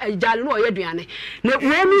jale no oye duane na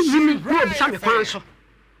wo mi yimi wo bisa me kwan so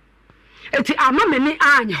eti ama me ni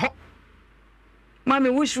anye ho mami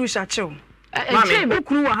wushu shachew mami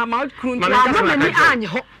okuru wa ha ma okuru nti ama me ni anye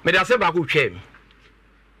ho me da se ba ko twem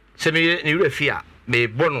se me ni wura fi a me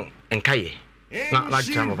bono enkaye na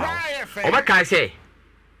jamo ba o ba kai se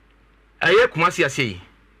aye kumasi ase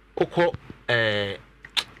kokko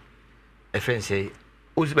efense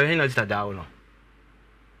ozi ba hena zita dawo no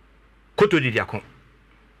koto didi akon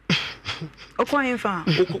okwa enfa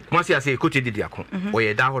kumasi ase koto didi akon o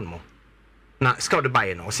ye dawo no na scout ba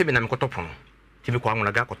ye no o se me na me kotopono ti me kwa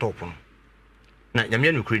ngona ga kotopono na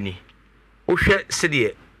nyame nukuri ni o hwe se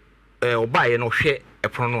de o ba ye no hwe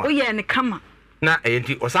epono no o ye ne kama na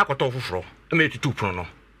enti osa akoto foforo e tutu pono no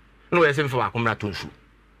na o yese mfa ba akomra tonsu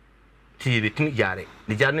ti betim jare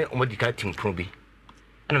de jare o modika tim pono bi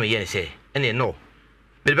ana me yen se ene no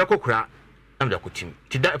me be kokura na me da kotim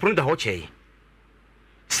ti da pono da ho chei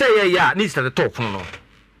se ye ya ni sta de top pono no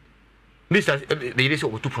mr be yire se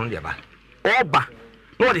o tutu pono de ba oba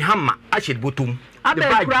no de hamma a che botum de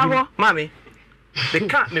ba mami de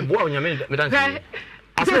ka me bo onyame me dan se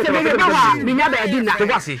ase se me ba wa me nya ba di na to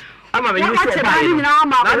wasi ama me yusu ba ni na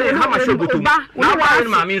ma na ma show botum na wa ni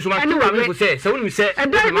ma mi so ma tu ma mi ko se wonu se e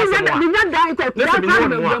da mi nya dan ko da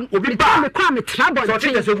obi ba me kwa me trabon so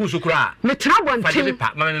te so busu kura me trabon fa de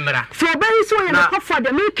pa ma me mera so ba yi so ye na ko fa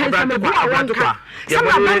de me kan se me bo a wanka se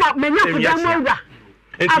ma me nya ko da mo wa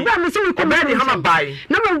abra me se ko me ni hama bai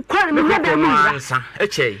na me kwa me nya da mo wa e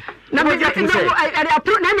chei na me ya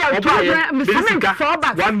pro na me pro me cement for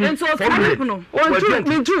back enso so no on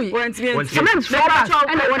me jui cement for back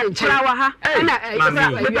and I want to wa ha na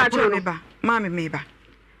me ba cho me ba mami me ba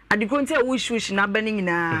adikonti a wo shush na ba ni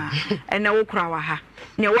nyina na wo kura wa ha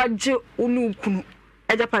ne waje onu kunu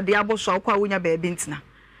ejapade aboso akwa wonya ba bi ntina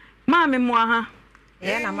mami mo ha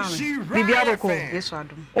na mami bibi aboko yesu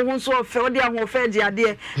adom ohun so ofe odi ahun ofe ji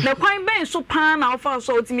ade na kwan ben so pan na ofa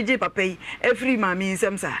so otimi je papa yi efri mami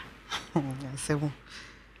nsem sa sewu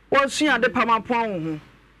wo sua de pamapon ho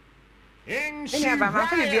enya ba ma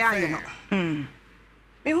fa bibi anye no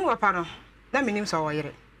me hu papa no na minim so wo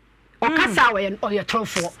yere o kasa wo ye o ye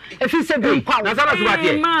trofo efi se bi kwa na sala suba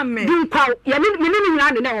tie mami bi kwa ye ni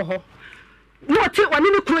nyina ne wo ho no ti wani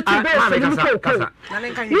ni kuro ti be so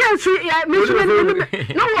ni ko yes ya me so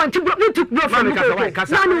no want to me to bro from ko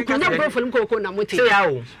na no ko ya bro from ko na mo ti se ya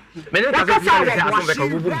o me ne ka se aso be ka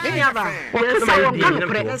bubu enya ba o kasa wo kan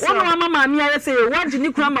pre wo no mama mi ya se waji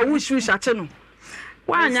ni kura ma wushu shache no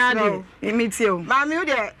wanya de emiti o mami o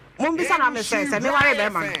de mo bi sana me se me ware be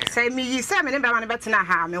ma se mi yi se me ne be ma ne betena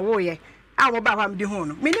ha me wo ye a wo ba ha me di hu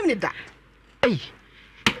no me nim ni da ei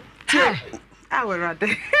I will rather.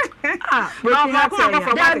 Dabi,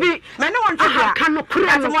 me no want to kan no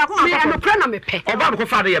kura no me no kura na me pe. Oba ko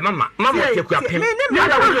fa de mama te ku apem.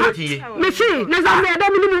 Me si, na za me da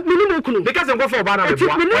minimum kunu. Because go for oba na me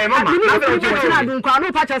boa. Eh mama, na be ko na dun kwa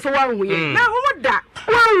no pa cha so wan hu ye. Na hu da.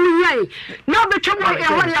 Wan hu ye. Na be twemo e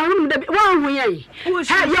ho ya hu da wan hu ye.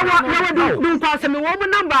 Ha ya wa dun kwa se me wo mu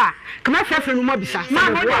number. Kama frefre no mo bisa. Ma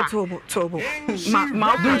no da tobo.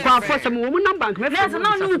 Ma dun kwa fo se me wo mu number kama frefre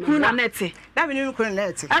na no kunu na neti. Da me ni kunu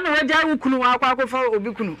net. Ana waja wo kunu wa kwa fa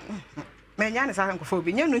obi kunu. Me nya ne sa nko fa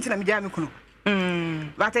obi. Nya nu nti na me ja me kunu.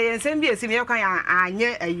 But yensem bi esi me yokan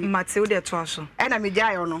anye ayi. Mateo de to aso. E na me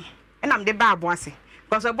ja yo no. E na me de ba aboase.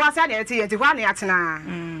 Because aboase na yeti hwa na yatena.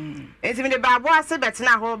 Enti me de ba aboase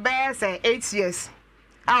betena ho be say 8 years.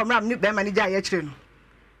 A omra me be ma ni ja ye kire no.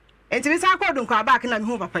 Enti me sa ko dun kwa back na me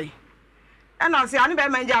hu papa yi. E na se ani be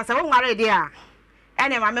ma nja se wo nware de a. E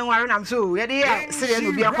na ma me nware na so ye de ye sire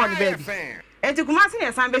no bi akọ ne baby. Enti kuma se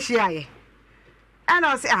ne san be hia ye. E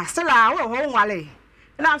na se still a wo ho nware.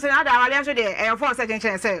 Na am say na da wale so de e for say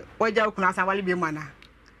chenchen say waja okunu asan wale bi mu ana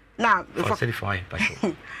na for certify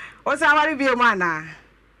passion o say wale bi mu ana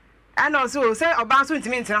and also say oban so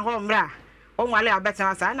ntimi ntina ho mra o nwale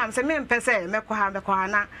abeta asa na am say me mpese me kwa ha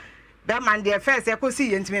na That man the first I could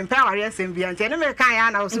see into me power yes and be and me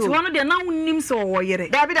kan na so one de na wonim so wo yere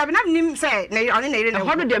David na nim say na oni na yere na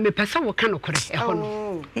hono de me pesa wo kan okore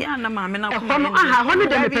hono ya na ma me na hono aha hono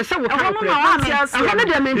de me pesa wo kan okore hono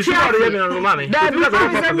de me ntia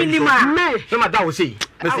David minima no ma da wo sei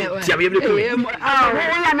me tia be ko ya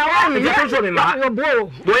na wa me ya so me ma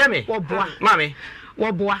bo ya me wo boa mami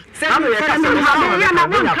wo boa am ye ya na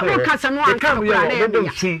wo kasa no an kan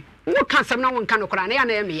okore wo kasa na wo kan okore na ya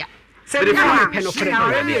na ya me ya say me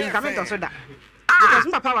come so da because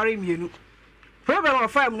papa ware mienu problem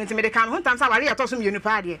of farm nti me de kan ho tam sa ware ya to so mienu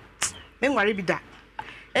pa de me nware bi da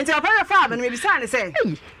enti papa ya farm me bi sa ne say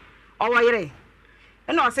o wo yere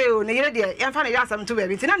na o say o ne yere de ya fa na ya asam to ba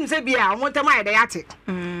bi nti na me say bia o mo tam aye de ya te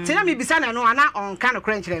nti na me bi sa na no ana on kan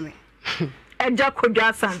okra nkyere me eja kodwa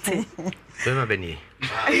asante be ma beni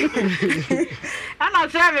ana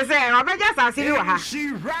try me say o be just asiri wa ha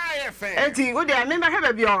enti wo de me be hwe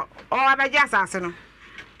ba bi o ba just asiri no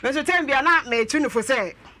me so tem bia na me tu no fo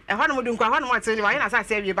say e ho no mo dunkwa ho no mo tele wa na sa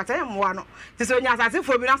say bi bata mo ano ti so nya asase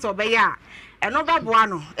fo bi na so be ya e no ba bo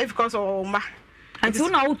ano e because o ma anti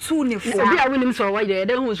una wo tu ne fo obi a wonim so wa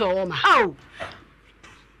de hu so wo ma oh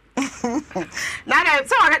na na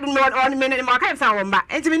so I no on minute mo kai sa wo ma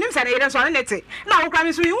enti me nim sa na yede so na nete na wo kra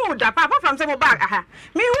me so hu da pa from say mo bag aha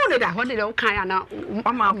me hu ne da ho de wo kan ya na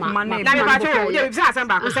ma na me ba cho ye bi sa san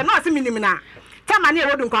ba ko say no se me nim na tama ne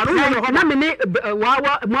wo dunkwa no na me ne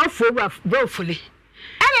wa ma fo wa fuli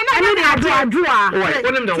ene na adu a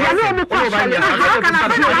wonim de ya no mo kwa sole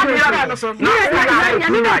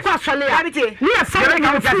ni kwa sole ya ni e fa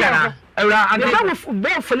na ewra ande be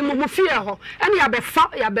fuli mo fie ho ene ya be fa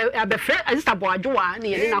ya be fre azista bo adwoa ne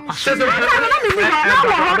ye na kwa so na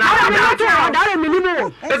me ni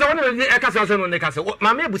mo eso wonim e ka se no ne ka se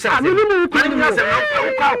ma me busa se me ni mo ku ni mo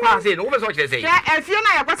kwa se no wo be so kire se e fie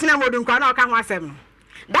na ya kwatena modunkwa na o ka ho asem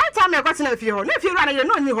that time ya kwatena fie ho na fie ra na ye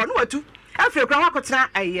no ni ho no watu afre kra wakotena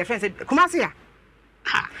ayi friends kumase ya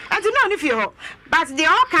ha ati no ni fie ho but the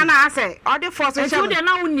all kana say all the force so de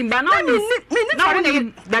na wonim ba na wonim na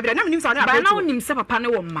wonim da na wonim sa na ba na wonim se papa ne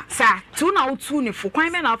wo ma sa tu na wo tu ni fo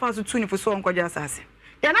kwan be na afa so tu ni fo so onkoja asase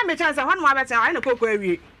ya na me chance ho no abeta ai na kokko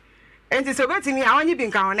awie enti so betimi a onye bi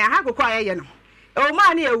nka ho na ha kokko ayeye no o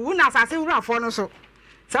ma na ewu na asase wura afo no so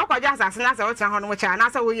se okoja asase na se wotena ho no cha na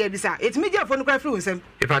se wo ye bi sa etimi je afo no kwa free unsem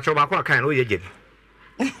ipa cho ba kwa kan no ye je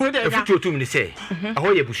efutu otum ni se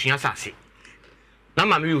aho ye busua sase na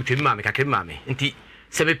ma me wi otwemi ma me kakre ma me nti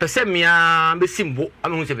se me pese mia be simbo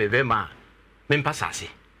amehu se bebe ma me mpa sase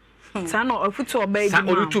sa no afutu oba edi sa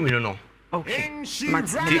olutumi no okay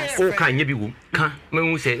mati o kan ye bi wum ka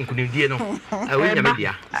mehu se nkunimdie no awo nya me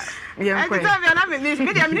dia ye nkwe enti se na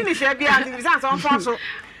me dia me ni hwe bia enti bisa so fo so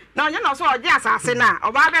na onye no so oje asase na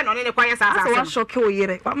oba be no ne kwaye asase wa shock o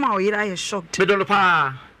yere wa ma o yere aye shocked me dolo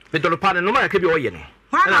pa no ma ke bi o ye no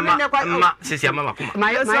ma sisi ama kuma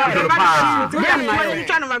mayo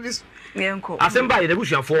yenko asemba ye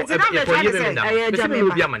debusuafo e ko ye me nda me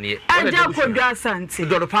obi amane eja kodwa asante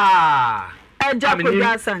dolo pa eja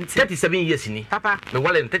kodwa asante 37 years ni papa me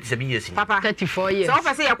wale 37 years ni papa 34 years so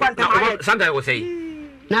fa say ya kwanta ma Sandra was say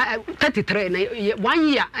na 33 na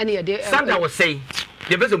 1 year ane ye de Sandra was say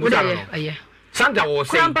ye bezo buda no Sandra was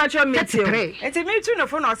say grandpa cho me 33 enti me tu no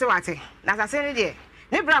fo no se wate na sase ne de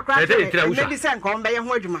ne bra kra me bi sen ko mbe ye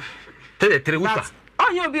ho adwuma 33 usa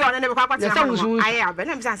onye obi one ne be kwa kwata na aye abe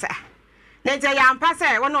na misa sa na ntia ya mpa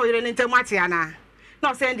se wona oyire ne ntamu ate ana na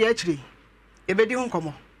o se ndi akiri ebedi hu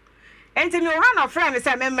nkomo enti me o ha no frɛ me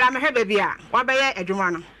se me mmra me hwe ba bia wa be ye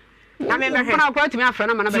adwuma no na me mehwe na kwa timi afra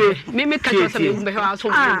na ma na be me ka cho se me be hwe aso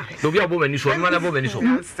do bia bo mani so no na bo mani so me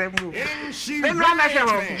mmra me hwe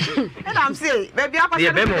ho e na am se be bia kwa se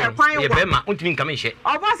ye be ma untimi nka me hye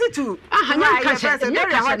obosi tu aha nya ka se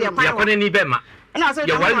ya kwa ni be ma na so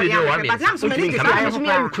ya wale ni wa me untimi nka me so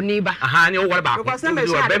me kuniba aha ni o wale ba ko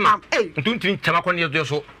be ma eh untimi chama kwa ni do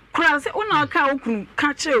so kura se una ka okunu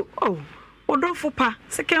ka che oh odofo pa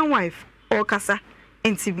second wife o kasa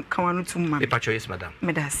enti kawanu tumma e pacho yes madam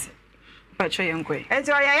medasi pacho yenkwe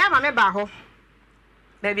enti o ya ma me ba ho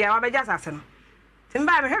ba bia wa be ja sase no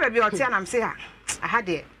timba me hwe ba bia o tia na mse ha aha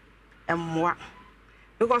de emmoa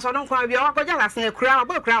because odon kwa bia wa ko ja sase na kura wa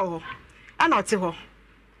bo kura ho ana o ti ho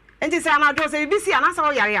enti se ana do se bibisi ana sa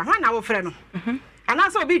o yare a ho na wo frɛ no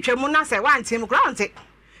ana sa obi twam na se wa ntim kura on te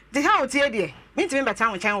de ha o tie de mi ntimi beta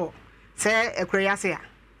wo chen wo se ekura ya se a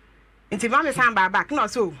enti ma me san ba back na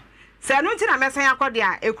so se no nti na mesan akode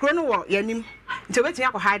a ekuro no wo yanim nti obetimi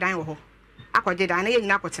akọ high dan wo ho akọje dan na ye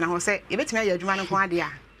nyina akọtena ho se ebetimi aye adwuma no ko ade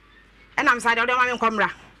a enam sa de ma me nkomra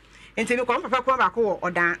enti mi ko papa ko ba ko wo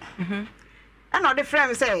odan na ode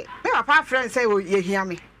friend say me papa friend say wo ye hia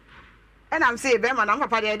me and I'm saying, Bema, I'm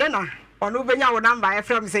papa, I don't know. Or no, Benya, or number, I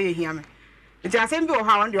from say him. It's a simple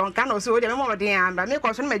how on the can also the more damn, but make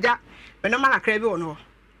us me jack, but no man a crave or no.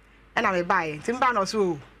 And I may buy Timban or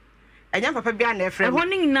so. And young papa be an air friend.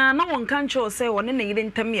 Warning now, no one can show say one in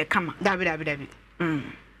the tell me a come. David.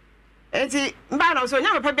 And see, but also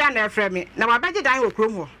young papa be an air friend me. Now I bet you dine with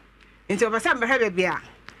Crumo. Into a some behavior beer.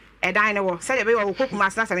 A diner said a baby will cook my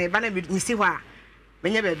snacks and a banner with Missy Wa.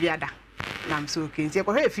 When you be other. I'm so keen. See,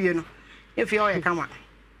 if you know, if you're a come on.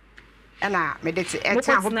 And I made it a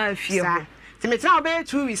time of fear. To me, now be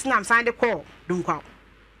 2 weeks now, signed the call. Don't call.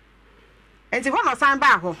 And if one more sign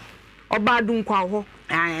back home. Or bad don't call. No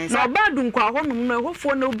bad don't call home. No,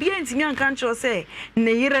 for no being to me and can't you say,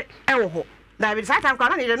 near Elho. David, I can't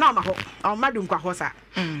call any normal or Madame Quahosa.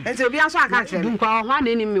 And so be answer country. Don't call one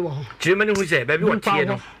enemy. Germany who say, baby, what you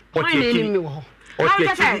know? What you know? Now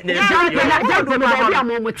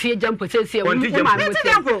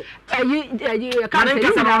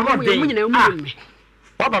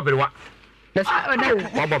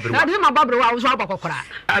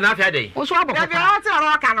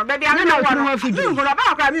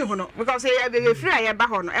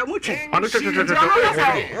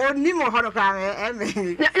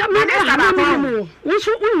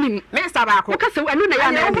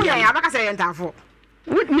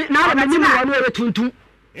I'm going to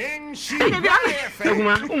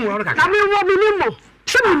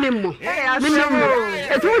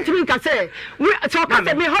it won't mean I say, we talk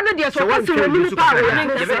about me 100 years or what's the power.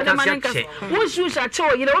 Once you shall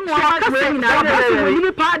show you don't want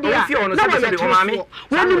to party.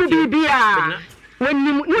 When you be when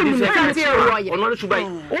you can't say,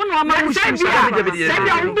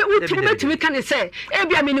 we can say, I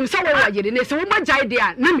mean, so it's so much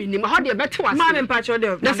idea. No, meaning, how do you better one? Man, and Pacho,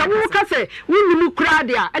 there's a woman say, we cry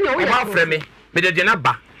there, and you're about for me, but the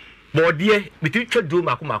dinner. Body between do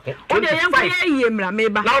Makumako. Oh,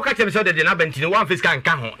 now catch him so that the Nabentino one fish can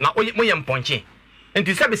come. Now, we am punching. And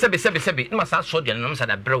to Sabi, must ask for the numbers at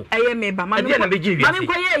a bro. I am a man,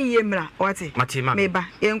 Yemra, what's it? Matima, Meba,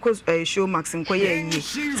 Yankos, a show Maxim Quay,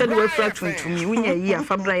 said we're fracturing to me, when a year,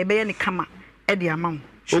 Fabra, Bayani Kama, Eddie Among.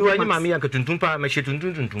 Sure, I'm mammy, and Katuntumpa,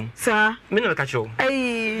 Machetun, sir, Minna Cacho.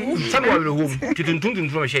 Eh, someone room, Kitun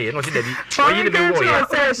from a shade, not Daddy.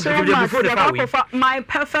 My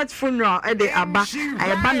perfect funeral at the Abba.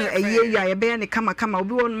 I banner a year, I bear Kama,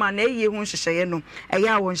 we won man a year when she say no, a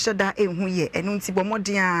year when Shada a huye, and Untibo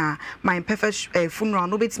Modia, my perfect funeral,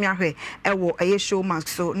 no bits me a year show mark,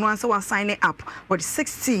 so no answer was signing up with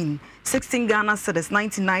 16 Ghana cedis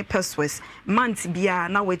 99 pesos month bia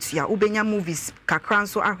na wetua ubenya movies kakran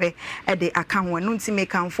so ahwe e de account wonu nti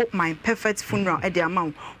make am for my perfect funeral e de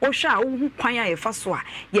amount wo hwa wo hu kwan a ye fa so a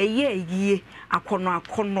ye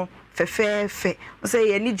akono fefefe wo say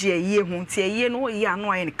ye ni je ye hu nti ye no ye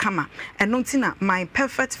ano aye kama eno nti na my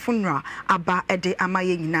perfect funeral aba e de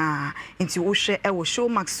amaye nyina nti wo hwe e wo show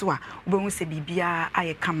max so a wo hu se bibia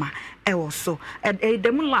aye kama also at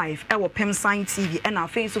them live our Pem Sign TV and our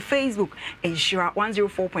Facebook and share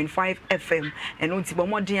 104.5 FM and on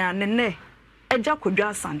Tibomodia Nene Eja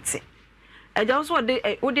Kodwa Sante Eja also de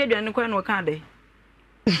odi aduane kwa no ka de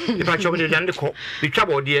if I show the aduane ko the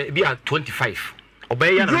trouble there be at 25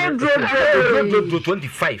 obey ya na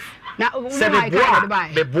 25 na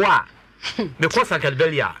be boa me kosa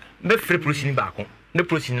kalbelia me free production ba ko ne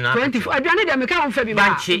prosin na 24 aduane de me ka on fa bi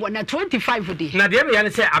ma na 25 de na de me ya ne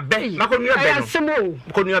say abe makonua be no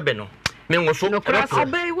makonua be no me ngoso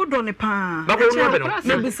obey wo do ne pa makonua be no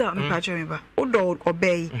me bisa me pa che ba wo do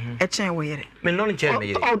obey e chen wo yere me no nche me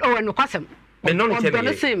yere o no kwasem me no nche me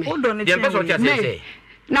yere wo do ne chen me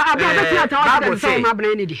na aba be ti ata o se ma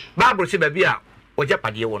bna ni di bible se ba bi a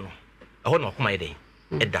ojapade wo no ho no koma yede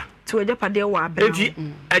eda ti ojapade wo abra enti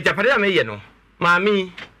ojapade me ye no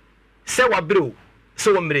maami se wa bro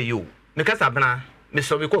so womre you because abna me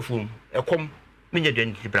so be kofum ekom me nya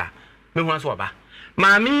dwan tibra me hu so ba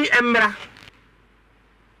maami emra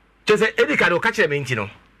chese edika do ka kire me nti no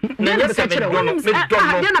na nya se me do no me do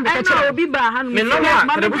no me ka obi ba ha no me no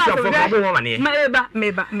ma me busa fo fo bo mane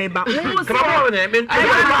meba wo so ne me de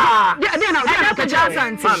na ka kire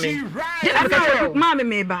santi maami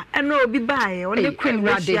meba eno obi ba ye o ne queen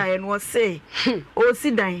russia ye no say o si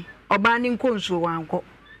dan oba ni nkonso wanko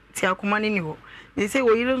ti akoma ni ho. They say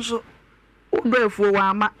we don't so do for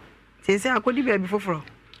wama. They say akodi bia bi foforo.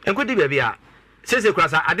 Enkodi bia bia. Say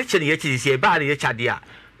krasa ade che ne ye chi ba ne ye chade a.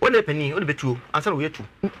 Wona pani, wona betuo. Ansa we yetu.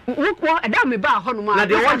 Wo ada me ba ho no ma. Na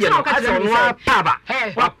de wo ye no asa no pa ba.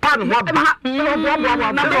 Wa pa no wa ba.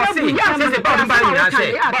 Na de say say ba ba ni na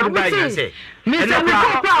say. Ba ba ni say. Me say wo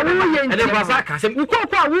ko kwa wo ye. Ade krasa ka say wo ko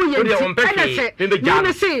kwa wo ye. Ade on pe. Me be ja.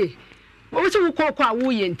 wo se wo kɔ a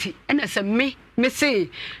wo yenti ɛna sɛ me se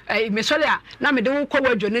me sɔle a na me de wo kɔ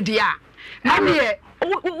wadwo ne dia ɛne yɛ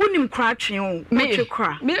wonim kra twe o me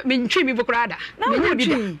kra me ntwi bi bokra da me nya bi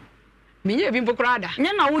da me nya bi bokra da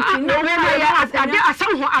nya na wo twi no ade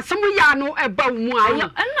asam ya no ɛba mu ayo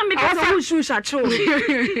ɛna me ka sɛ wo shu sha kyew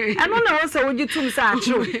ɛno na wo sɛ wo gitum sa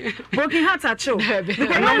kyew broken heart a kyew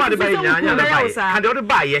no ma de ba nya na ba ye ade o de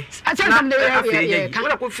ba ye asam de ye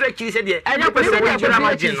wona ko frɛ kiri sɛ de ɛja ko sɛ wo jira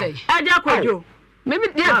ma je no ɛja kwadwo me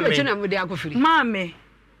de afɛtwe na me de akofiri maame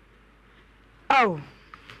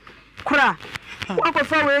kura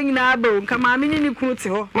wakofa we nyina aba nka maame ni kunu te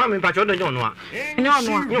ho maame pa cho do nyono a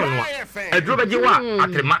aduro beje wa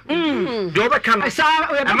atrema de obeka no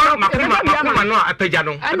makoma no apagya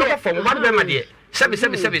no e be fo mo ba de ma de sebi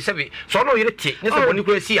so no yire tie ne so boni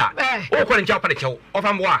kura si a o ko ncha pa de chewo o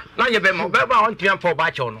fa mbo a na nye be ma be ba on tian pa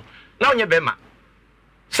ba chewo no na onye be ma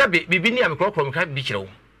sebi bibi ni am kro mi ka bi kire wo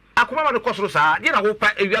akoma ma de kosoro saa de na wo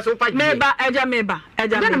pa ewiase wo pa meba na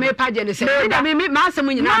me pa je ne se me ma asem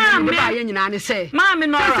nyina me ba ye nyina ne se maame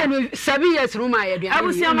no se 7 years room aye aduan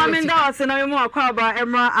abusia maame nda wase na me mo akwa ba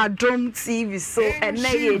emra Adom TV so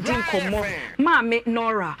ene ye di nkomo maame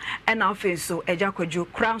Nora ena afen so eja kwadwo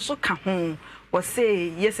kra so ka ho wo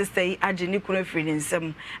se ye sister yi age ni kura firi ne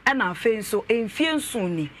nsem ena afen so emfie nso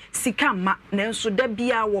ni sika ma na nso da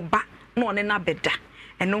bia wo ba na one na beda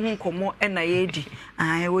eno hu nkomo ena ye di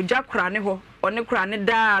wogya kra ne ho one kra ne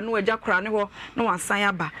da na wogya kra ne ho na wasan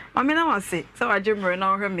aba mame na wase se wagye mre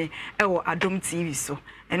na ohwe me ewo Adom TV so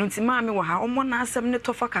eno nti mame wo ha omo na asem ne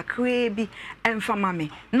tofa kakra bi emfa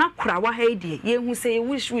mame na kra wa ha die ye hu se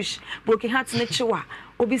wish broken heart ne chiwa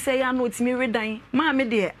obi se ya no otimi redan mame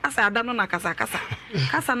de asa ada no na kasa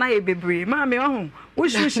na ye bebre mame ohu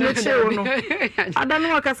wish ne chewo no ada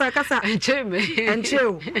no kasa encheme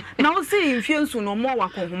na wo se mfie nsu no mo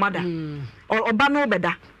wakonhomada oba no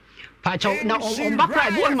beda pacho na omba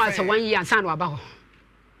kra bi ma se 1 year san wa ba ho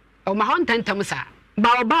o ma ho ntantam sa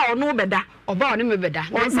ba oba no beda oba no me beda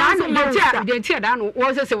na no de tia da no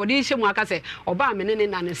wo se wodi hye mu aka se oba me ne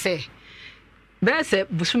na ne se be se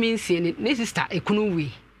busumi nsie ne sister ekunu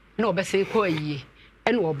wi na obese ko ayie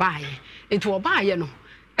ene oba ye enti oba ye no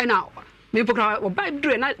ena me pokra oba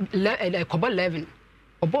dure na kobo 11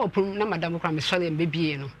 oba opum na madam kra me sole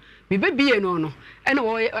mbebie no me bebie no ena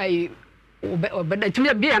wo obeda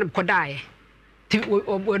tumi bia na kodae ti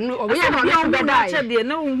oya no bedae de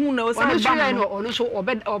na hu na o sa ba no ono so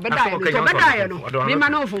obedae no me ma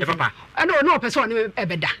no ofu ena no person ne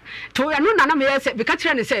ebeda to eno na me yese be ka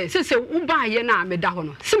kire ne se wo ba ye na me da ho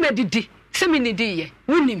no se medidi se me nidi ye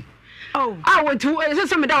wunim want to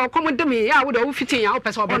se me da ko mo de me ya wo da wo fitin ya wo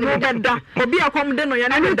person oba no beda obi akom de no ya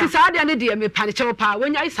na me da sa de ne de me pa ne chewo pa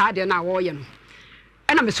wonya isa de na wo ye no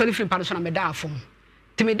ena me soli free pa no so na me da afom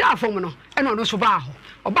me da fom no e no so ba ho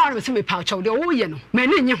oba no se me pa chaw de wo ye no me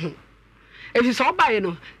ne nye ho e fi so oba ye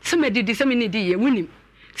no se me didi se me ni di ye wunim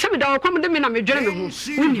se me da ko me de me na me dwere me ho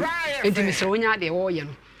wunim enti me se wonya de wo ye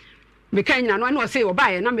no me kan nyina no na o se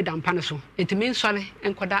oba ye na me da mpa no so enti me nsole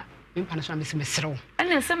enkoda me mpa no so na me se me serew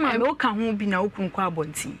ene se ma me o ka ho bi na okun kwa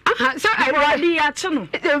abonti so I wadi ya che no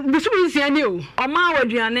busumi nsia ni o ma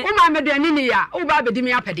waduane o ma me duane ni ya o ba bedi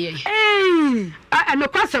me apede no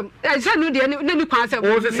kwasam se no de ni kwasam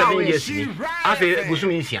o se 7 years ni afi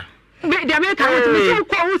busumi nsia be de me ka me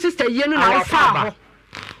ko o sister ye no na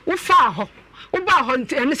wo fa ho wo ba ho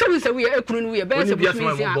ene se wo se we ekunu no we be se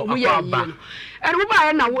busumi nsia wo ye yi no ene wo ba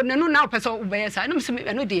ye na wo no na pese wo be ye sa ene se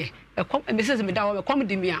ene de me se me da wo kom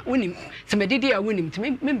di me a wonim se me didi a wonim ti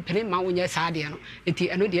me mpene ma wo nye sa de no enti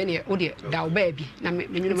ene de ne wo de da wo ba bi na me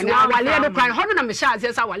nyunu na wale no kra ho no na me sha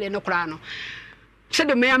ase sa wale no kra no se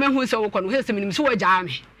de me ya me hu se wo ko no he se me nim se wo jaa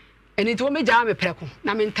me eni ti wo me jaa me preko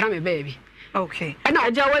na me ntra me ba bi okay ena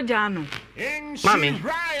aja wo jaa no mami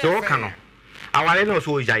so ka no awale no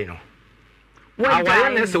so wo jaa no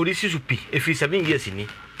awale na se wo di sisupi efi 7 years ni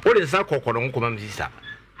wo de nsa kokoro nko ma msisa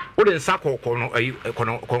wo de nsa kokoro no ayi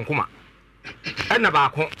konkoma ena ba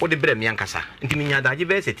ko wo de bre me ankasa nti minya daje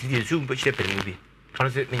be se tidi su mpo chire pere bi fa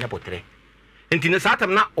se minya potre nti ne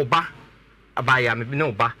satam na oba abaya me na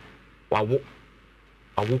oba wawo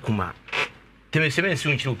kuma teme semen su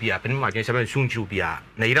nchiri obi a pene ma dwen semen su nchiri obi a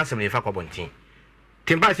na yira sem ne fa kwa bontin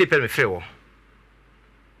temba se pere me frɛ wo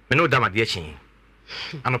me no dama de chin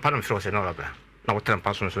ano pa no me frɛ wo se no labra na wo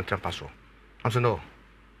trampa so no trampa so anso no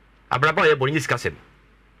abraba ye boni sika sem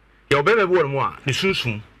ye obebe bo mu a ne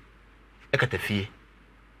sunsun e katafie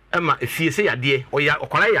e ma efie se yade o ya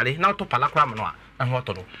okwara yale na to pala kra mo no a na ho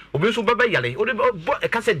to no obi so bebe yale o de e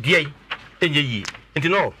ka se de enye yi enti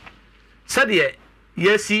no sade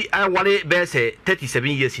yesi awale be se 37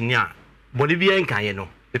 years ni a boni bia nkan ye no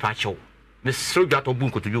be pa chew me so dwato bu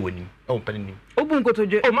nkotojo wani e won panim obu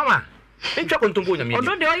nkotojo oh mama ntwa kontombo nyame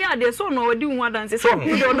odo de oya de so no odi hu adanse so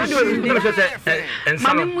odo de odi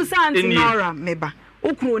mami musa anti nora meba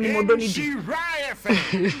okuru oni modo ni di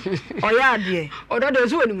oya de odo de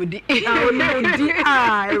so oni mudi odo di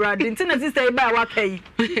erade ntina sister e ba wa kai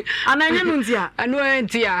ananya no ntia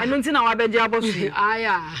anu ntina wa beje abosu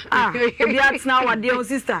aya obi atina wa de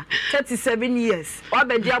sister 37 years wa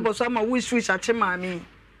beje abosu ama wish ache mami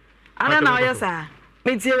ana na oya sa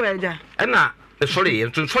metie weja na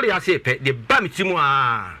sorry ase pe de ba metimu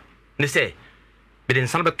ne se be de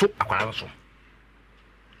nsan beto akwara so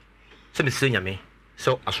se me nyame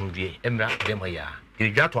so asomdue emra de moya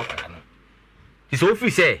irija to akwara no ti so fi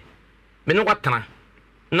se me no kwatana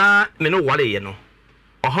na me no wale ye no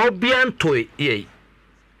oha bia nto ye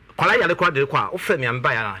kwala ya le kwa de kwa o fe me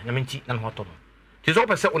amba ya nyame nti na ho to no ti so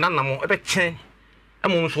pese onanam e be chen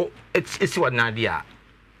emu so esi wadna dia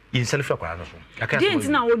insan fa kwara no so didn't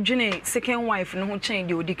na wodwene second wife no ho chen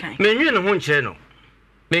de odi kan me nwi ne ho nche no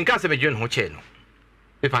me nka se me dwene ho che no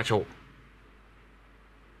me pa cho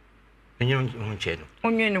me nwi ho nche no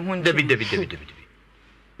onwe ne ho nche David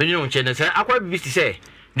me nwi ho nche no se akwa bibisi se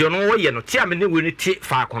de ono wo ye no ti ame ne we ni ti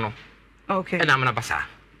fa akono okay e na amana basa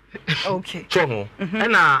okay cho ho e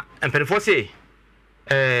na emperifo se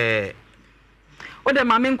o de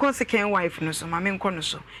mame nko second wife no so mame nko no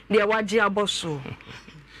so de waje aboso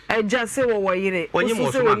eja se wo yire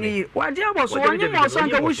o se woni waje aboso wonye mo so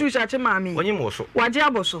anka wushu chache mami wonye mo so waje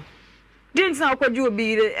aboso didn't na kwaje obi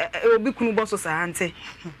yire obi kunu boso sa ante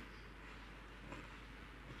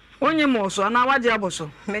onye mo so na waje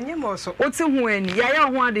aboso menye mo so oti hu ani ya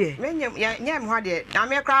ho ade menye ya ho ade na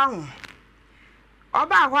me kra ho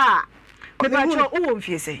oba ho a me pa cho wo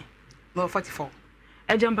mfie se no 44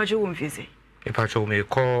 eja mpa cho wo mfie se me pa cho me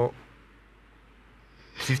call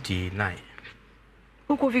 59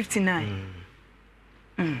 uko 59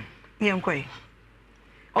 yenkoi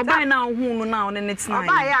oba na hu no na one ne tina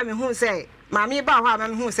oba ya me hu se mami ba ho a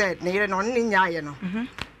me hu se ne yire no ne nya ye no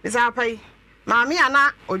bisa pai mami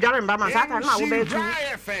ana odware mba ma sata na wo be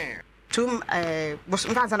tu bos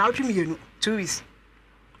mfansa na otwi mienu 2 weeks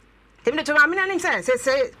temne to mami na nim se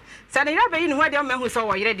ne yire be yi ne ho de me hu so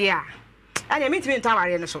wo yire de a anya mi timi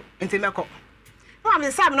ntaware no so ntimeko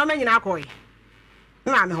mami sam no manyina akoi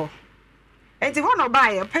mami ho enti ho no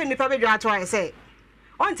bae pe nipa be dwa to aye say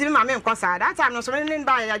on timi mame nkosa that time no so ne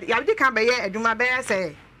bae ya di kan be ye aduma be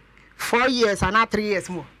say 4 years and 3 years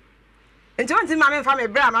mo enti on timi mame fa me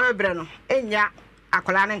bra mame bre no enya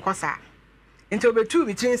akola ne nkosa enti obetu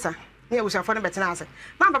mi tinsa ne abusafo ne betena ase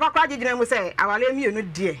man papa kwa gigina mu say awale mi enu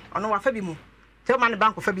die ono wa fa bi mu te man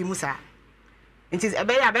bank fa bi mu sa enti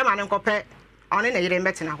ebe ya be man nkope one ne yire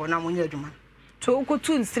betena ho na mo nya aduma to ko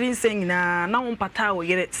tun string sing na won pata wo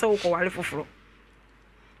yire se wo ko wale foforo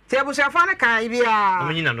ti abusafo ne kan bia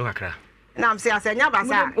amanyina no kakra na am se asenya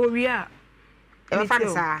basa o wi a e fa ne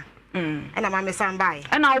sa ena ma me san bai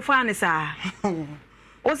ena wo fa ne sa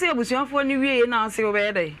o se abusafo ni wie na se wo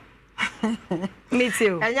be dey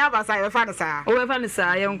metio enya basa e fa ne sa o we fa ne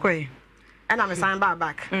sa ye nkoi ena me san ba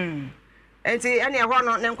back enti ene e ho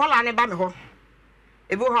no ne nkola ne ba me ho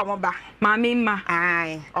ebu ho mo ba mami mma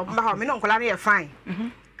ai oba ho me no nkola ne ye fine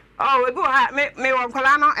oh ebu ha me wo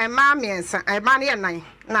nkola no e ma miensa e ma ne ye nan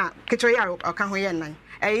na kicho ya o ka ho ye nan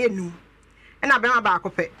e ye num e na be ma ba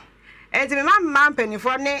akopɛ enti me ma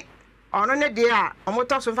mpanifo ne ono ne de a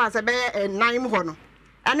omoto so fa se be nan mu ho no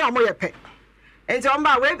ene omo ye pɛ enti on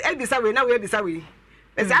ba we ebisa we na we ebisa we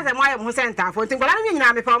esi ase mo aye mo center fo enti nkola ne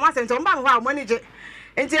nyina me pɛ o ma center on ba mo ha o mo ni je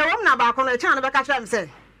enti e wo na ba ko no e chan no be ka kyerɛ me se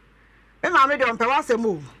me ma me de on pɛ wa se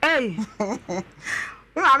mo eh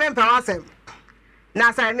me ma me pɛ wa se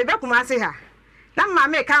na sa me be kuma se ha na ma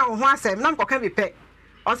me ka ho asem na mkoka bi pɛ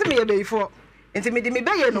o se me ye beifo enti me di me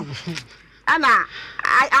be ye no ana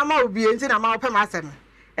ama obi enti na ma opɛ ma asem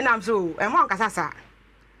na am so e mo nkasa sa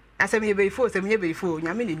asem ye beifo se me ye beifo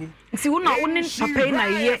nyame ne nim nti wo na wo ne papa na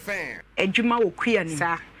ye adwuma wo kua ni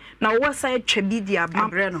na wo sa atwa bi di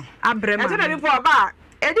abre no abre ma enti na bi po ba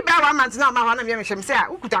edi ba wa mant na ma ho na me hwem se a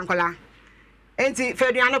ukuta nkola enti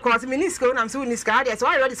feduane ko se minisko na so uniska ade so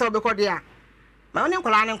wa ready so be ko de a ma woni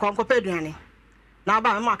nkola ne nkonko peduane na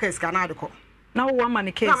ba me ma ka iska na ade ko na wo ma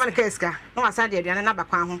ne case na ma ne ka iska na wasa de aduane na ba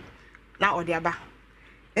kwan ho na ode aba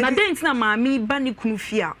na dent na maami ba ne kunu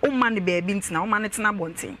fi a o ma ne baabi ntina o ma ne tena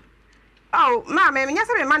bonten oh ma me nya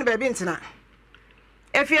se me ma ne baabi ntina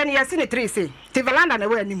efie ne yesi ne 3 say ti valanda na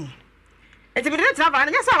wa animu enti bi de tena ba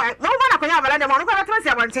nya se wa mo na konya valanda mo no ko tena si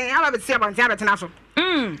abonten aba be si abonten aba tena so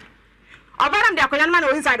obaram de akonya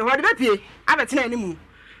na inside ho de be pie aba tena animu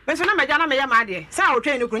me so na meja na me ya ma de sa o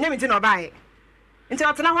twen ne kunu nya mi ntina obae nti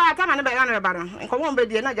otena ho ata na ne be ya no ba no nkomo mbe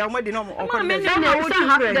die na ja mo di no okọ me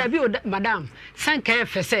na da bi madam sanka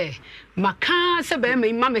efese maka se be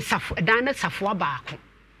me mama safo dan na safo abaako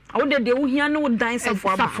wo de wo hia no dan safo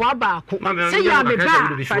abaako se ya be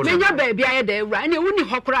ba me nya ba bia ye da ewura na woni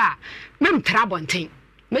hokora mem tra bonten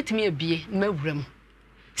metimi abie mawuram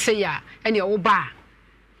se ya ene wo ba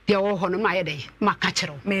de wo ho no ma ye de maka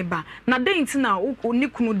kyerew me ba na den ti na oni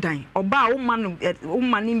kunu dan oba wo ma no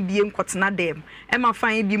bie nkotena dem e ma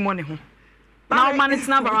fan bi mo ne ho na wo ma ne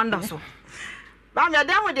tina baranda so ba me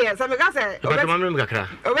dem wo de so me ka se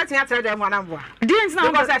obeti ya tra dem ho na boa den ti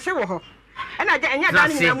na wo sa hye wo ho ena enya dan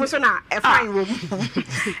ni mu so na e fine wo mu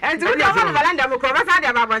enti wo de fa balanda mo ko ba sa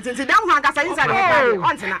de ba bon tinti dem ho aka sa yin sa de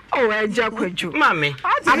on tina eja kwadwu mame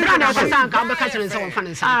abra na ko san ka ba ka kire se won fa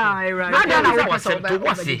ne san right ada na wo so to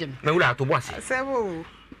boase me wura to boase sebo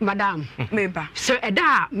madam me ba so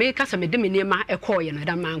eda me ka se me de me niema e ko ye no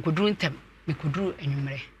da man ko duru ntem me ko duru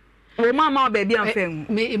enwumre wo mama ba bia amfan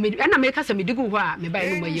me ena me ka se me digu ho a me ba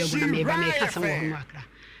no ma ye agu na me ba me ka se wo ho akra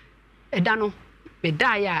eda no me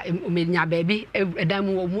da ya me nya baby eda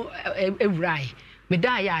mu wo ewurai me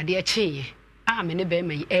da ya de chie a me ne be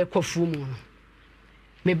me e kofu mu no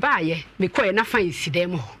me ba ye me koye na fan si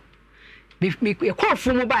dem ho me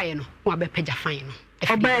kofu mu ba ye no mo abepagya fan no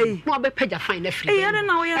obai mo abepagya fan na firi e yare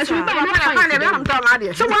na wo ye so ba na fan na be am to ma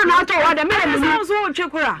de so wa na to wa de me me so wo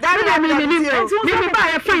twekura me ba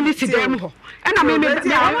ye fan ni si dem ho ena me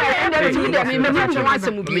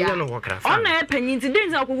wasem bia ona e panyin ti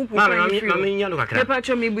den za kokuku mame nya no kakra me pa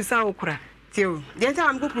cho me busa okura tio den ta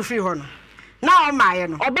am kokuku free ho no na o ma ye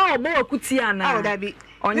no oba akuti ana o da bi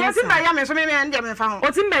onya sa ya me so me ndem me fa ho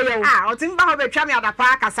otimba ye wo otimba ho be twa me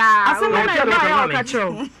adapa akasa asema na ya ba ka cho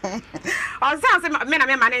on sa me na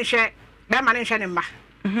me ma ne nhwe be ma ne nhwe ne mba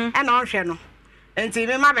e na o hwe no enti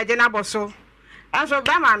me ma be je na boso anso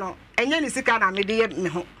be ma no enye ni sika na me de ye me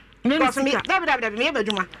ho because me David me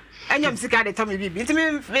baduma enyam sika de Tommy bibi nti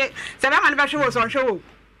me se ba ma ne ba hwe wo so hwe wo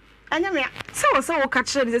enya me se wo ka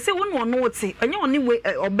kire se wo no no wote enye oni we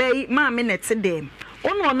obai ma me net dem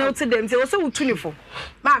ono no wote dem se wo se wutunifo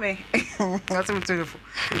ma me wo se wutunifo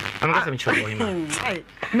am ka se me chiro hima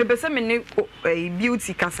me be se me ne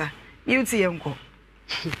beauty kasa beauty enko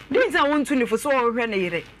din za won tunifo so wo hwe na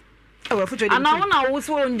yire e wa futo dem ana wo na wo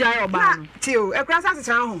so njai oba no tio e kura sa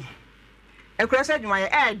se ho ekura so adwuma ye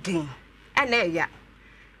edin ena eya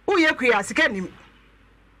wo ye kuya sika nim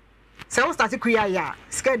se wo start kuya ya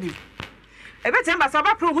sika nim e be temba sa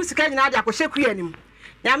ba pro hu sika nyina adia ko hye kuya nim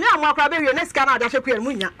nyame amu akura be wie na sika na adia hye kuya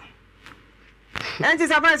nim nya enti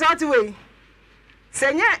sa fa se oti we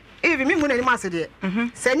senye evi mi mu na nim asede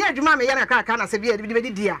senye adwuma me ye na kaka na se bi be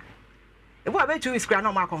di a e bo abe chu iskra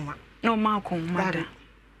na ma akon ma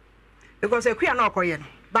because e kuya na okoye no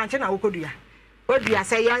banche na wo kodua odua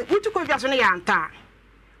se ya wutuko dua so ne ya nta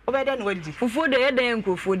obede no wadi fufuo de eden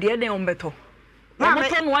nkofo de eden ombeto ma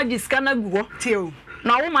moto no wagi skana gugo tio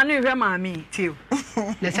na wo ma ne hwe maami tio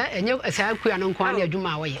na sa enye sa akua no nko na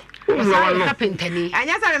adwuma wo ye kapentani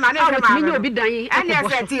anya sa me ma ne hwe maami ni obi dan anya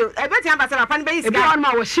sa tio e beti amba sa papa ne be iska e bi won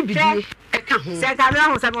ma wo hibidie e ka ho se ka me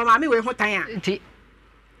ho sa maami we ho tan a ti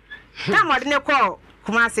na mo de ne ko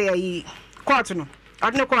kuma se yi court no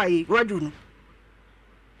odne ko yi wadu no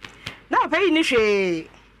na pay ni hwe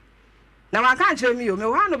na wan kan chere mi yo me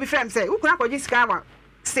wa no bi frem say ukuna ko jisika wa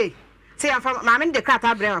say afa ma me de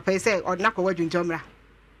krata bre wa pay say odna ko wadu njomra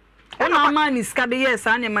ona ma ni ska de yes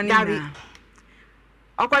anya ma ni na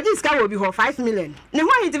okwa jisika wo bi ho 5 million ne ho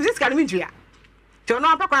hin tim jisika no mi dua to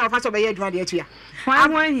no papa kwa fa so be ye adwuma de atua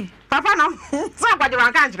wan papa no so okwa de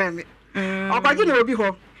wan kan chere mi okwa ji no obi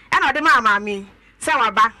ho e na de ma mi say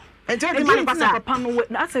wa ba enti o di mani pasa papa no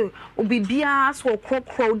that's obi bia so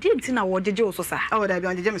krokro di enti na wo jeje o so sa o da bi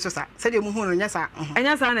on jeje me so sa se de mu hu no nya sa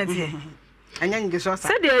na tie anya nje so sa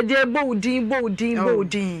se de je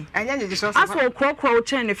bodin anya nje so sa aso krokro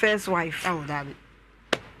chen the first wife o da bi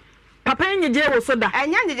papa nje wo so da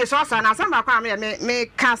anya nje so sa na samba kwa me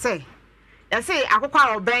ka se ya se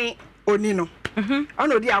akokwa oben oni no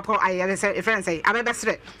ono di akọ aye se friend say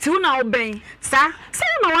abebesre ti una oben sa se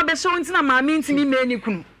na wa be show enti na maami enti mi me ni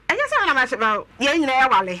kunu anya se na ma se ba ye nyina ya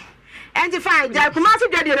wale enti fine ja kuma so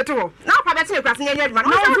dwade de to ho na pa be te kwase nya adwuma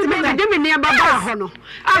no so me de me ne baba ho no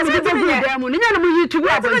a me de bu de mu nya na mu yi tugu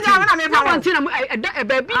abonti na abonti na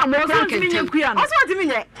ba bi mo so kente o so ti mi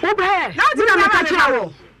nye wo be na ti na me ka kira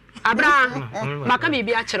wo abra maka me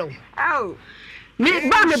bi a kire wo oh me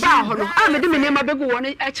ba ho no a me de me ne ma begu wo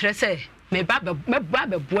ne a kire se me ba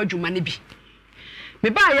bu adwuma ne bi me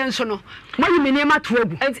ba ye nso no mo yi me ne ma to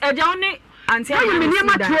agu eja oni anti ayi me ne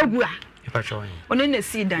ma to agu a One na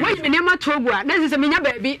see dan. Wait, me nema togu a. Na se menya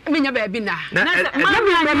baabi na. Na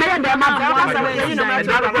me da ma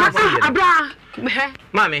abra.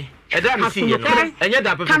 Mami, eda mi si ye no. Enye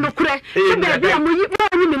da pepe. Kanokure. Se baabi amuyi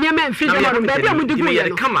mo me nema mfi de no. Baabi amudi gu ye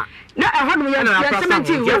no. Na ehɔ no ye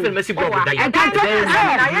sementi ho. Ya fe mesi go da ye.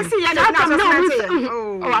 Na ye si ye na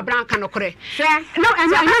oh abra kanokure. No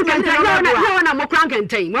enye kantan na mo kran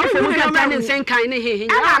kantan. Mo fo mo kantan ne nsenkan ne hehe.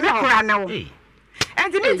 Na me kura na wo.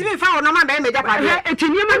 Enti mi fa wo no ma be me ja pa de. Enti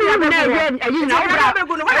niema ne na ye ayi na obra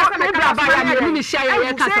ba ya me ni sia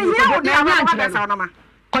ya ka so ko na nya ntwe.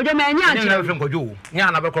 Kojo ma nya ntwe. Na fe kojo.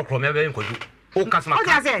 Nya na be kokro me be kojo. O kasma.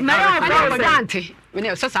 Na ya kojo ante. Me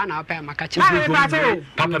ne so sa na pa maka chi.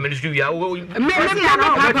 Papa me nsu ya o. Me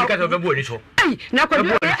na ka so be bo ni so. Na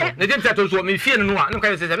kojo. Ne dem sa to so me fie no a. No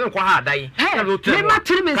ka se me ko ha dai. Na be me ma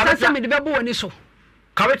tiri me sa me de be bo ni so.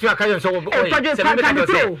 Kaweti akayo so wo se me ka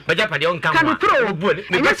so beja pade on kan wa obu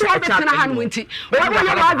ni me so betena han wonti wo ye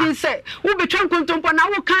wa din se wo betwa nkontompo na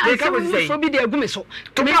wo kan anse so bi de agume so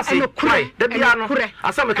to me eno kure da bia no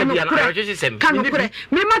asa me ka bia na ayo je sem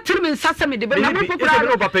me ma tiri me nsasa me de be na mo popura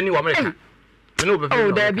no papa ni wa America no be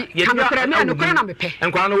oh da bi kan kure me eno kure na me pe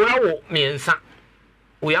enkwa no wo me nsa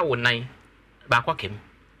wo ya wo nan ba kwa kem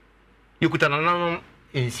yikuta na nan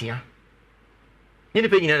ensia ni ne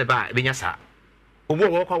pe nyina ne ba be nya sa obo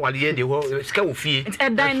wo kwa wale de ho sika wo fie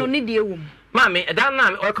edan no ne de ewum maame edan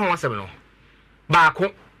na o kan wasem no ba ko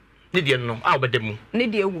ne de no a obedemu ne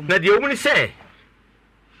de ewum na de ewum ni se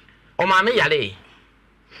o maame yale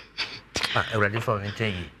already for me tell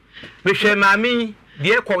you me hwe maame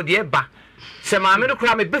de ko de ba se maame no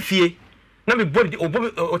kura me ba fie na me body obo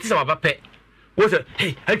o ti se baba pe wo se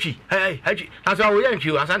hey hachi aso wo yan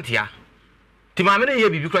twi asantia ti maame ne ye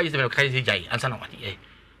bibi kura yese me ka yese jai ansa na wade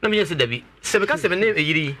na me yese dabi se be ka se be ne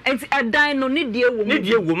eyiri enti edan no ne de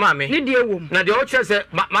ewum maame ne de ewum na de o kire se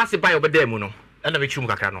ma se ba yo beda mu no na be chum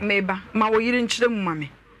kakra no meba ma wo yiri nkyere mu mame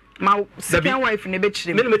ma second wife ne be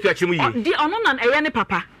kyere me no metu akire mu yi di ono na eye ne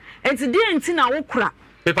papa enti de enti na wo kura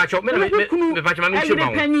me pa cho me pa cho ma me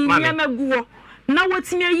chuma mame maguo na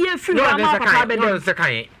wotimi ayi afi no na papa be no se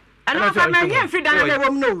kan ana fa ma ye afi dan na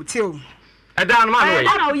wom no ti o edan no ma no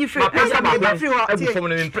ma pesa ba ebu fom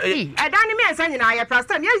no me edan ni me esa nyina ye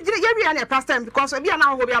pastor ye wi na pastor because obi ana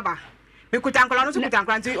ho bi aba me kutankola no so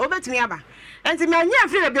kutankola nti obetimi aba enti me anya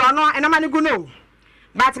afi bi ono enama ne gu no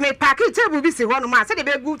but me package table bi si ho no ma se de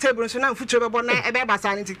be gu table so na mfuturo be bo na e be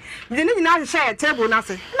basa nti me ni nyina share table na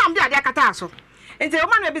se na me de ade akata so enti o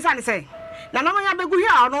ma na bi sa ne se na no ya be gu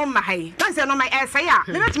here ono ma hai na se no ma e se ya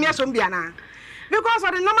me betimi aso mbia na because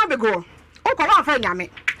o de no ma be go o ko wa fa nyame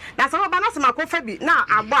na so ba na se makofa bi na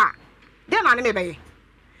agbo a de na ne me be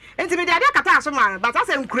enti me de ade akata so ma but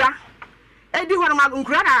ase nkura edi ho ma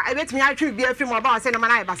nkura na ebetimi atwe bi afi mo ba o se no ma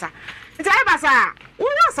na e basa enti e basa wo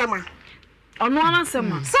asama ono ana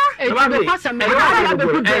sema sa e be pasa me na be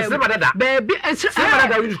good baby se ba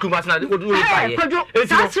da win school masna o do ba ye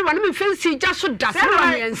sa se wa na me fancy ja so da se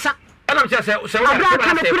wa yensa ana mtia se se wa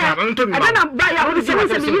na ba ya wo se me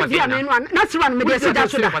yi me no na se wa me de se ja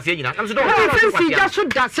so da fancy ja so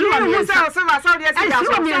da se wa yensa se wa so de se ja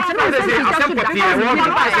so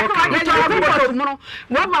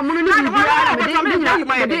wa ba mu ni bi ara me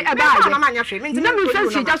de e ba na me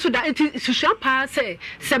fancy ja so da enti susua pa se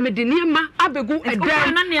me de niema abegu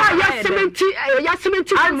edan ya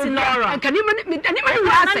sementi kan ni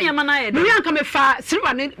ma ni anka me fa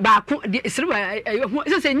sirwa ne ba ko sirwa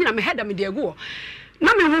se nyina me heda me de egu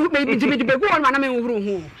na me hu me de begu na me huru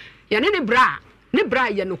hu ya ne bra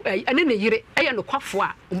ya no ene ne yire eya no kwafo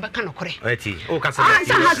a umbeka no kore eti o ka se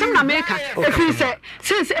sa hasem na meka efi se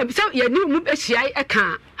ya ni mu ehia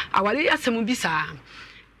eka awale asem bi sa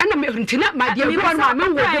ana me ntina ma de egu na me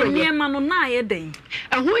wo huru ni ma no na aye den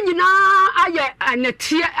eho nyina aye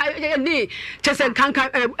anatie ni chese kanka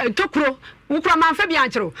tokuro wukura manfa bi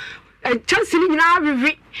ankyero chance ni nyina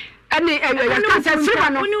avivi ene ya ka se sirwa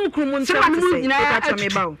no oni ukrumu ntem te sei ka cha me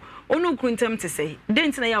bawo oni ukrumu ntem te sei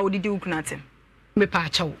den tina ya odidi ukrunatem me pa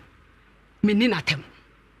achawo me ni natem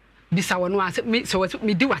bisa wono ase me so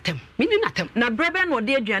me di watem me ni natem na brebe na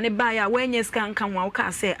ode aduane ba ya wanye ska nka nwa wo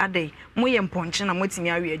ka se adai mo ye mponche na motimi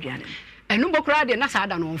awe aduane enu bokura de na sa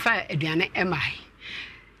ada no mfa aduane emai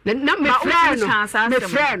na me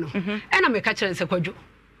frɛ no ena me ka kire nse kwadwo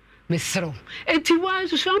mesro enti wa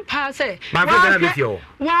so pa se ma fa na bifio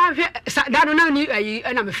wa da no na ni ayi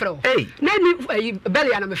na me frɛ na ni ayi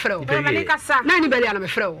bele na me frɛ na ni bele na me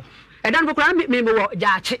frɛ e dan bokura me wo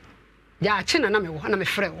jaache na me wo na me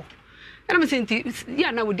frɛ wo na me senti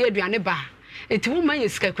ya na wo de aduane ba enti wo ma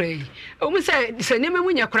yesika kra yi o mu se ne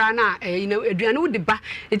memu nya kra na aduane wo de ba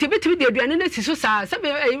enti betimi de aduane na si so sa se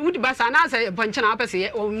wo de ba sa na se ponche na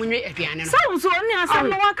apese o munwe aduane no so oni asam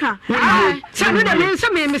no waka se no de me se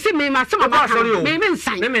me se me ma sama ba me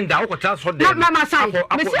nsan me nda wo kota so de ma sai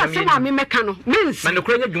me se asama me meka no me nsan me no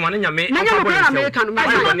kra nya dwuma ne nya me na nya kra me meka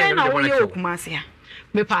no na wo ye okumase a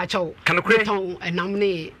me pa chaw kan kra ton enam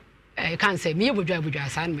ne kan say me bodwa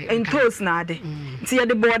san me entos na ade nti ye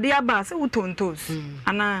de body aba se utontos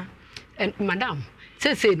ana madam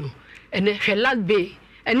say no ene hwelad be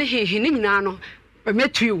ene he ni nyina no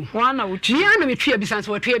metu wa na wuchi ni ana metu abisan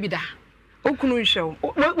so watu abida okunu nhwew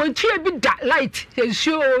watu abida light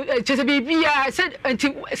show chese bibia said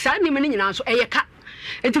anti san ni me nyina so eyeka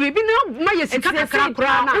enti bibi na ma yesika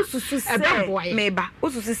kakra na ebeboy meba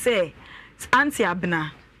osusu se anti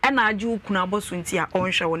abna ena age ukunu aboso nti a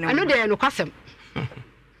onhwe wo ne eno de eno kwasem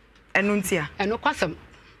eno nti a eno kwasem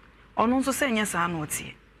ono nso se nya sa na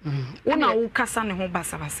otie wona wo kasa ne ho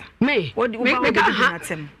basa me wodi wo ba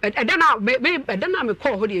natem edana me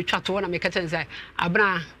call ho de twato na me ka chen say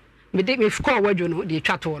abna me de me call wadwo no de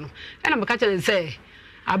twato no ena me ka chen say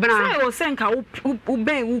abna say o senka wo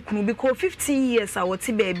ben ukunu bi ko 15 years a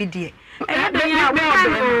woti ba bi de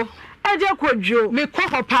eje kwadwo me call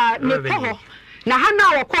ho pa me call ho na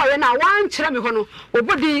hana wo call na wan kire me ho no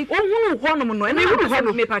obodi ohunu ho no no ena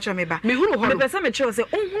me pa cha me ba me hunu ho no me pese me kire say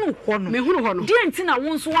ohunu ho no me hunu ho no die nti na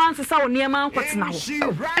wo nso wan sesa wo niema akwotena ho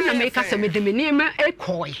ena me ka se me de me niema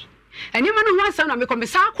ekoi enima no ho asa na me ko me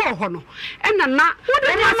sa akọ ho no ena na wo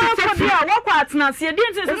de niema akwotena wo kwa atena se die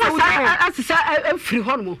nti sesa wo asisa afiri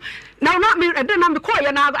ho no na me ede na me call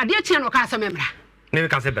ye na ade chi na ka sa me mra me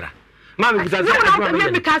ka se bra ma me gusa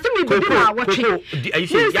me ka se me bi na watchi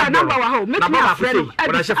ya number wa ho me to my friend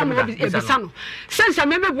ebisa no sense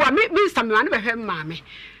me bua me Mr. me wan be hwe ma me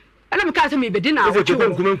ana me ka se me bedi na watchi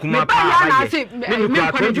me ba ya na se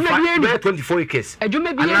me ko juma bi 24 acres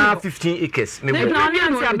adwuma bi ana 15 acres me na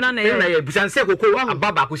anti abna na ye busa nse koko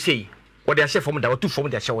ababa ko sei wo de ahye fom da wo tu fom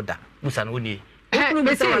de ahye wo da busa na woni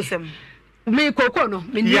me koko no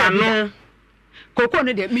me ni koko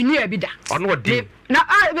no de me nua bi da ono de na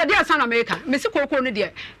be de asa na America me se koko no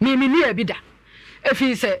de me nua bi da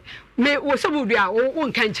efi se me wo sabu dua wo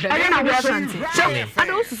nkan kire na wo santi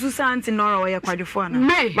ada osusu santi no ro ye kwadwofo na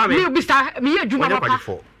me bi sta me ye djuma papa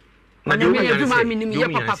na de me ye djuma me ni ye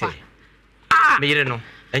papa me yire no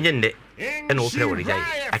enye nde e na wo pre wo rijai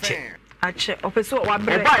ache opeso wa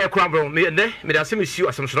bre oba ye kura bro me nde me da asem siu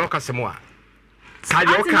asem so no kasem a sa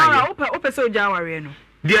de o kan opeso ja ware no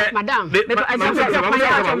madam me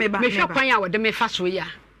hwe kwan ya wo de me fa so ya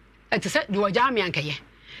ete se de wo ja me ankaye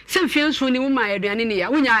se mfie so ni mu ma aduane ne ya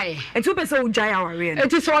wonya ye ete opeso wo ja ya ware no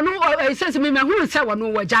ete so no se me hu se wo no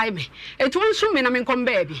wo ja me ete won so me na me nkom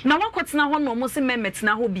ba bi na wakotena ho no mo se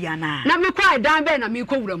memetena ho bia na na me kwa dan ba na me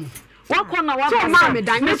ko wura mu wako na so ma me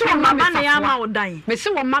dan me so ma me na ya ma odan me se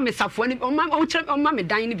wo ma me safo ni o ma me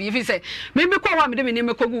dan ni bi fi se me ko wa me de me ne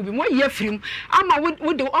me ko gu bi mo ye firim ama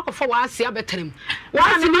wo de akofo wa ase abetenem wa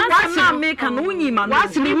se me ka no nyi ma no wa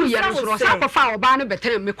se ni wu ye so so akofo oba no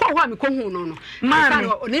betenem me ko ho me ko hu no no ma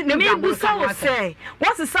me bu sa wo se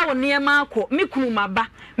wo se sa wo ne ma akọ me kunu maba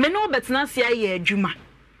me no betena se aye adwuma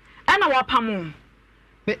ana wa pam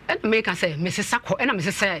me ka se me se sako ena me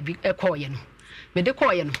se sa bi ko ye no me de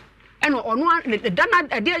ko ye no eno ono dana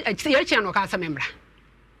ade ye chia no ka sa memra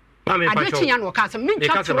ade chia no ka sa min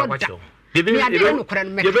cha tro da de ade no kura no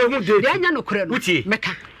meka de anya no kura no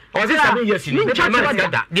meka o se sa me yesi no me cha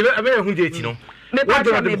da de be hu de ti no wo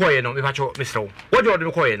do de ko ye no me pa cho me sro wo do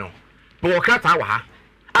de ko ye no bo wo ka ta wa ha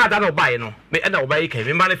ada no ba ye no me na wo ba ye ka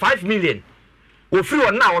me ma 5 million wo free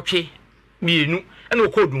on na wo twe mienu ena wo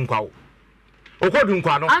ko du nkwa wo o ko du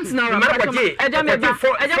nkwa no me eja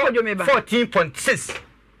ko jo me ba 14.6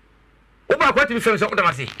 Oba kwati mi fem so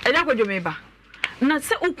odamase. Eja ko jomeba. Na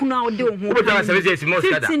se okuna ode ohun. Oba tana service mo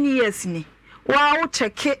skada. 15 years ni. Wa wo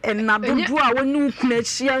cheke na dodo a woni ukuna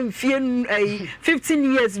hia mfie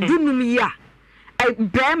 15 years dunum ya.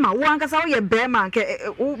 Bema wo ankasa wo ye bema nke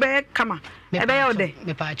wo be kama. Ebe ye ode.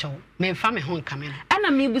 Me pa chawo. Me fa me ho nkame no.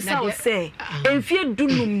 Ana me busa wo se mfie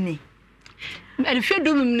dunum ni. Mfie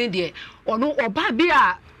dunum ni de ono oba bi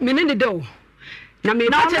a me ne de o. Na me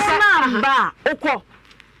pa chese ba okọ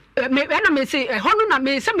me na me say hono na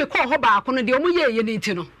me say me call ho ba ko no de omo ye ni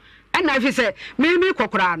ti no na fi say me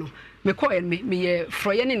kokora no me call me ye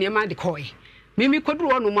froye ne nema de call me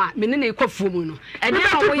koduru ono ma me ne kofuo mu no e de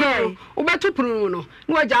wo ye wo betu punu no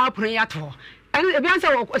na waja apunu ya to and if you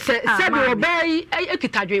say the obey a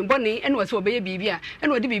kitadwin bonny and was obey bibia and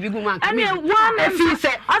what the bibi guma and one if he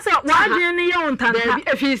said I said why do you on time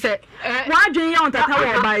if he said why do you on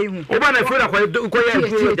time by you one I feel like do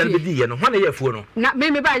one year for no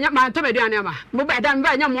maybe by my tomedanama but then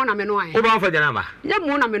by your mona menoy over for the number your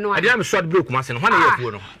mona menoy I am short brook mass and 1 year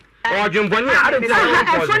for no or Jim Bonnie, I don't know.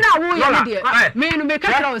 Men make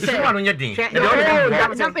a say on your ding. Yes,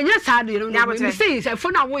 I do. Now, see,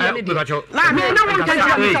 for now, we are the no one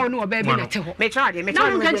can tell baby. May try, may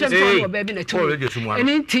try to baby. And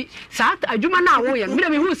in tea, sat a Juma now, and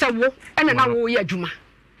maybe who said, and an hour, Juma.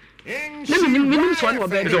 Let me mean one or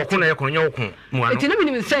baby. It's never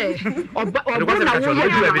even say, or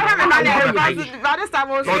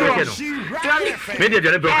maybe the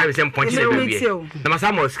other have some points. The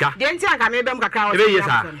Masamoska. The entire made them cacao.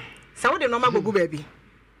 So the normal go baby.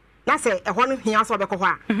 That's a one here saw the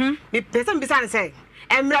coa. The person beside say,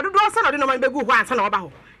 and Radu Dawson or the normal baby once and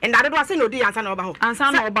about. And that was no dear son about. And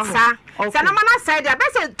son about Sanamana said, I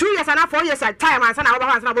bet 2 years and 4 years at time, and son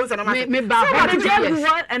about me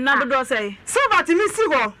and another say, so about to miss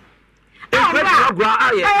you.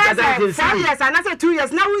 Yes, and I said 2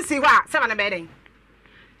 years. Now we see what 7 bedding.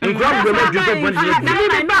 And grab the maybe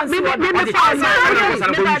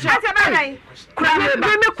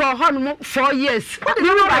 4 years.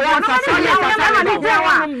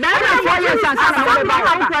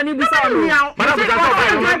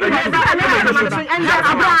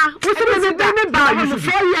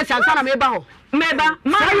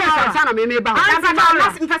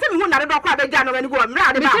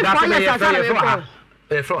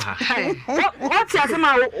 What's your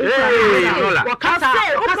summer?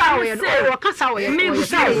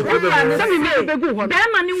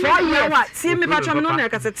 See me, but I'm not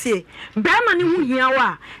like I said, Berman, who here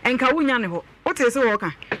are, and Kawunyano. What is the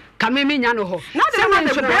walker? Kamimi Yano. Not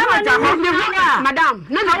Madame,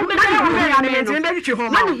 no,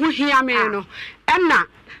 who hear me, and now,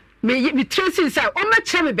 may be tracing, sir, on my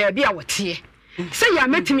cherry baby, I was here. Say you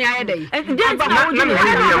met me a day. And then I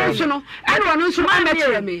don't know. I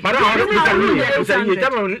met me. But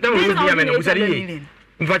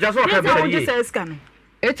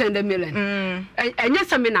it's in the million. And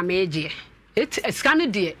yes, I mean, I made ye. It's a scanny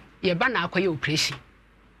dear. Ye banner operation.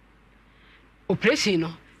 Operation,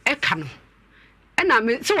 a canoe. And I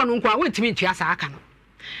mean, so one who went to meet you as I can.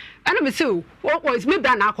 And I so what was me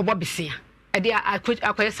done now for Bobby Sear. I could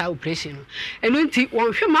acquire operation. And until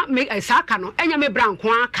one human make a sacano, and you may brown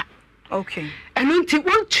quack. Okay. And until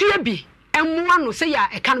one tree and one will say,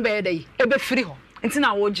 I can't bear day, a bit free. It's in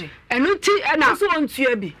our wood. And until and also one tree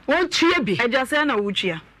I just say, no, would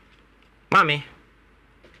you? Mammy,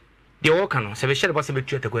 the Okano, so we shall possibly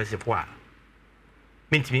treat the question of war.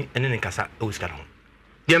 Meant me and then Cassa, Oscar.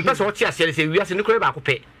 The Empress what she says, we are in the crib, I could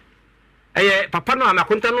pay. Eh, Papa, no, I'm a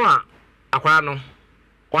contano, Aquano,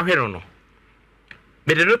 or Herono.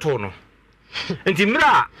 Mede no to no enti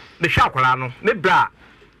mra me hwa akwara no me bra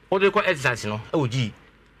o de ko exercise no e ogi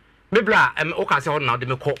me bra o ka se ho na o de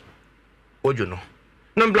me ko ojo no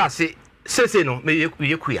no bra se no me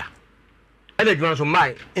ye kuya e na dwuma so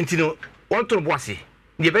mai enti no won to bo ase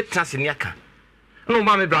ne be tena se ne aka no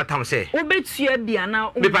ma me bra tam se o betua bia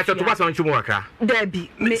na me pa to ba so nchumu wakra da bi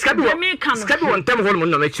skabi won tem ho no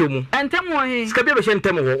na me chemu entem wo he skabi be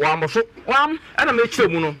shentem wo wa moso wam ana me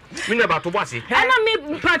chemu no me na ba to bo ase ana me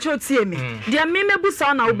pa cho tie me dia me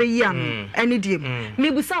mebusa na obeyi am ani die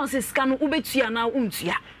me busa o se ska no obetua na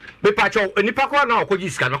untua me pa cho enipa kwa na okoji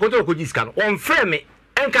ska no akonto okoji ska no on frame me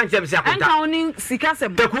enka nche be se akonta enka oni sika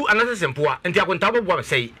sem taku anase sempoa enti akonta bo bo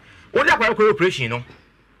sei wo dia kwa operation no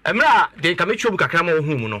Emra de kamechu bu kakra ma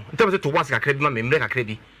ohun mu no ntam se to was kakra bi ma memre kakra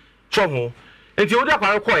bi cho ho enti wo da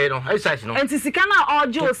kwa ko ye no exercise no enti sika na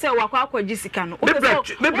ojo se wakwa akwaji sika no be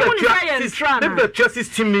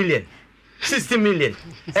 60 million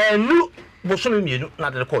nu bosomi mienu na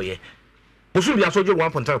de ko ye bosomi bi aso jo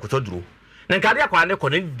 1.5 ko to duro na nkade akwa ne ko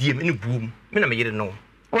ne die ne buum me na me yire no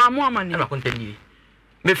wa mo amane na konta ni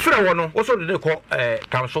me frɛ wo no wo so de ko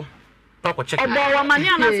kanso Pako check. Obo wa mani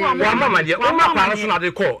anaso wa mama de. O ma pa so na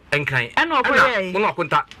de call enkran. E no koye. Mo no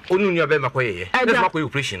akonta onu nua be makoye. E no makoye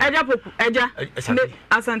operation. Eja poku, eja.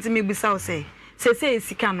 Asante me bisa o say. Se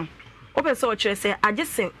sika no. O pe se o kire se age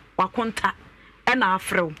se wakonta e na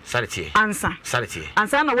afrew. Sarete. Ansa. Sarete.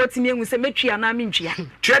 Ansa na watimi enwu se metwia na mentwia.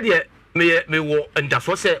 Twa de me wo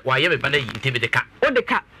ndaso se wa ye me ba na yi ntebe de ka. O de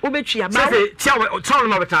ka, o betwia ba. Se tia o tell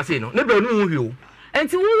no beta say no. Ne ba nu hu hwi o.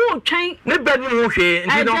 Enti wo twan ne badu ho hwe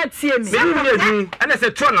enti no me hu ana se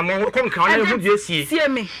to na mo kon kan na hu die sie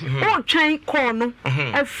me wo twan ko no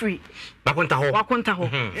afri wakonta ho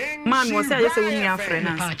man wo se ayese wo nia afre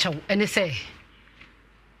na pa chaw ene se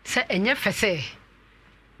se enye fese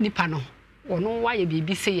nipa no wono waye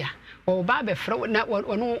bibi se ya o ba be frɛ na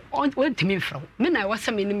wono ontimi frɛ me na wo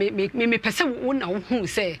se me pese wo na wo hu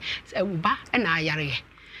se wo ba na ayare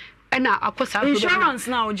na akosa insurance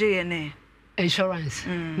na oje ye ne insurance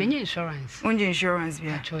menye insurance onje insurance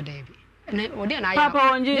bia cho David na ode na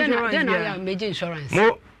papa onje insurance bia na meje insurance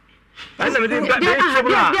mo ana me dey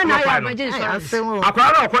sebula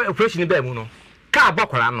akwara na okwa operation ba mu no ka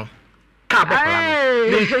abokwara no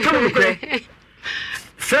me kamu kre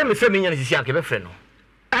femi nyane sisi ake be frɛ no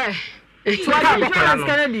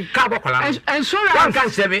ka abokwara no insurance wan kan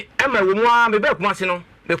sebe ema wo mu a me be kuma se no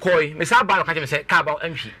me koi me sa ba no ka je me se ka ba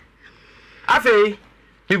anhwi afei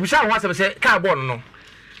me busa ho asem se ka bo no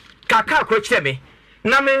ka kro kire me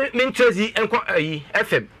na me ntrezi enko ayi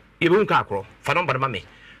fm ye be nka akro fa no ba me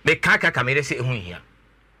ka me rese ehu hia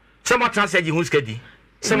some transfer ji hu skadi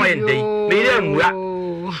some yendei me ire muwa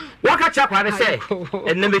waka cha kwa ne se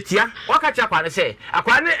enemetia waka cha kwa ne se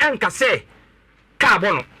akwa ne enka se ka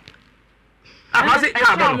bo no abase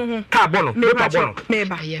ka bo no me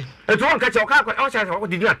ba eto won ka cha ka kwa o cha ko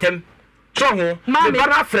didi atem so ho me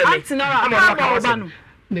bara frɛ me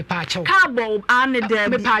me pa cha ka bo an de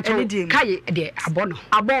me pa cha kai de abo no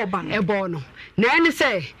ebo no na ene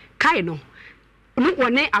se kai no no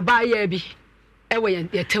wone abaya bi ewe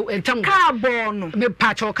yetem ka bo no me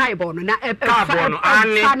pa cha kai bo no na ka bo no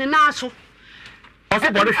ani na so o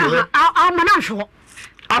se bo do hwe amana hwe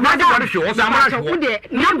amana bo do hwe o se amana hwe de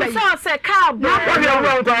number so se ka bo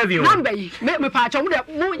number yi me pa cha wo de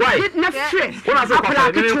mu na free wona so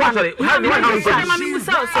kwa me sorry how you want to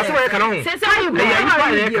aso we kana ho se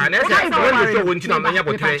kana so won tina manya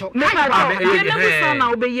botre me pa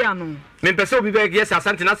na obeyi ano me pese obi be yes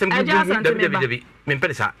asante na sem gugu debi me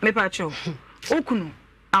pese sa me pa cho okunu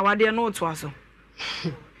awade no to aso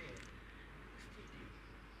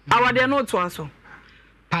awade no to aso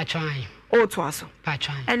pa chan o to aso pa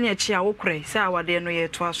chan ene echi a wo kure se awade no ye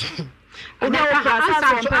to aso o da wo ka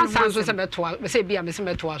san so se beto se bia me se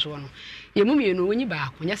beto aso no ye mu mienu onyi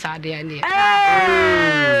ba ko nya sa de ne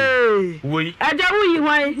woi aja wuyi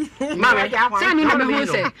hwan mama se ni na me hu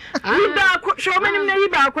se iba ko show menim na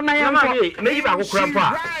iba ko na ye nko me iba ko kura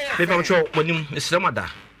mpa me pam cho monim esremada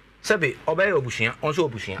sebe obey obusua onso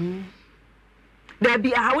obusua da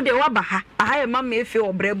bi ahawo de waba ha aha ye mama efe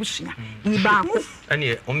obra busua iba ko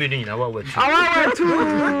ane o mi nyina wa watu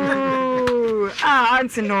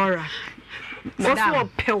auntie Nora Oso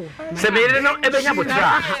pew. Se me no ebenya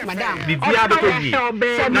botra. Bibia be ko bi.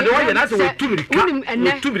 Na de won na so we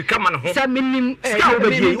tubiri kama no ho. Se minim ska wo be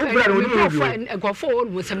bi, wo bra no ni wo. Gofo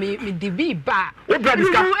wo se me di bi ba. Wo bra di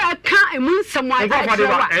ska. Ka emu nsem wa ka.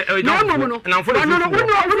 No no. Na fo de. No ba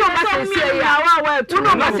se se ya wa tu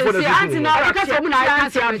no ba se se auntie Nora ka so mu na ka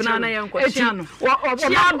se abna na yenko. Chiano.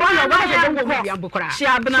 Chi abna na yenko bi abukora. Chi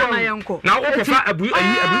abna na yenko. Na wo ko fa abu ko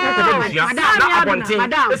fa busia. Na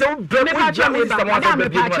abonten. Se wo bra me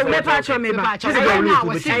patcho me ba I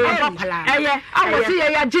see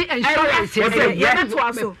ya ji insurance ye to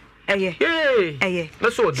aso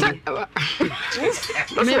let's so do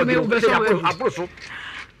abuso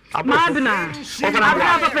madna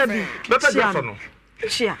papa bi better no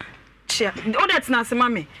chia o det na se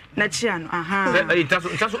mame na chia no aha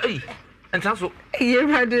entaso ye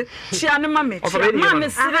ready chia no mame sire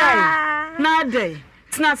na dey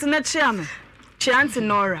tna se na chia no chia Auntie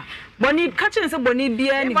Nora boni catching say boni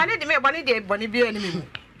bia ni boni bia ni me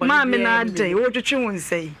ma me na dey wo twetwe won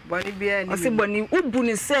sei boni bia ni o se boni ubu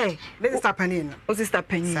ni say sister panin o sister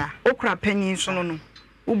panin okra panin so no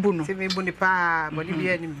ubu no se me boni pa boni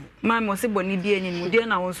bia ni me ma me o se boni bia ni mu de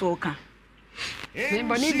na won so oka me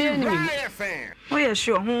boni bia ni me o ye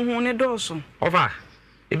sure hu ne do so ofa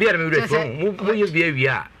e bia me re fo mo ye bia wi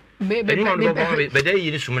a be dey yi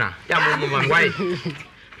ni sumna ya mo why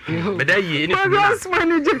Bedai ni Boss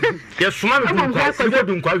manager. Yes, suma me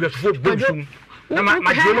dun kwa we fo bonsum. Na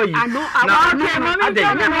ma jema yi.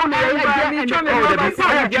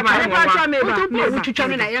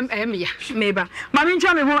 Mami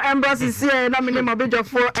ntwa me ho embassy sie na me ne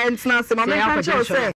mabejafo entna se mami kan che o se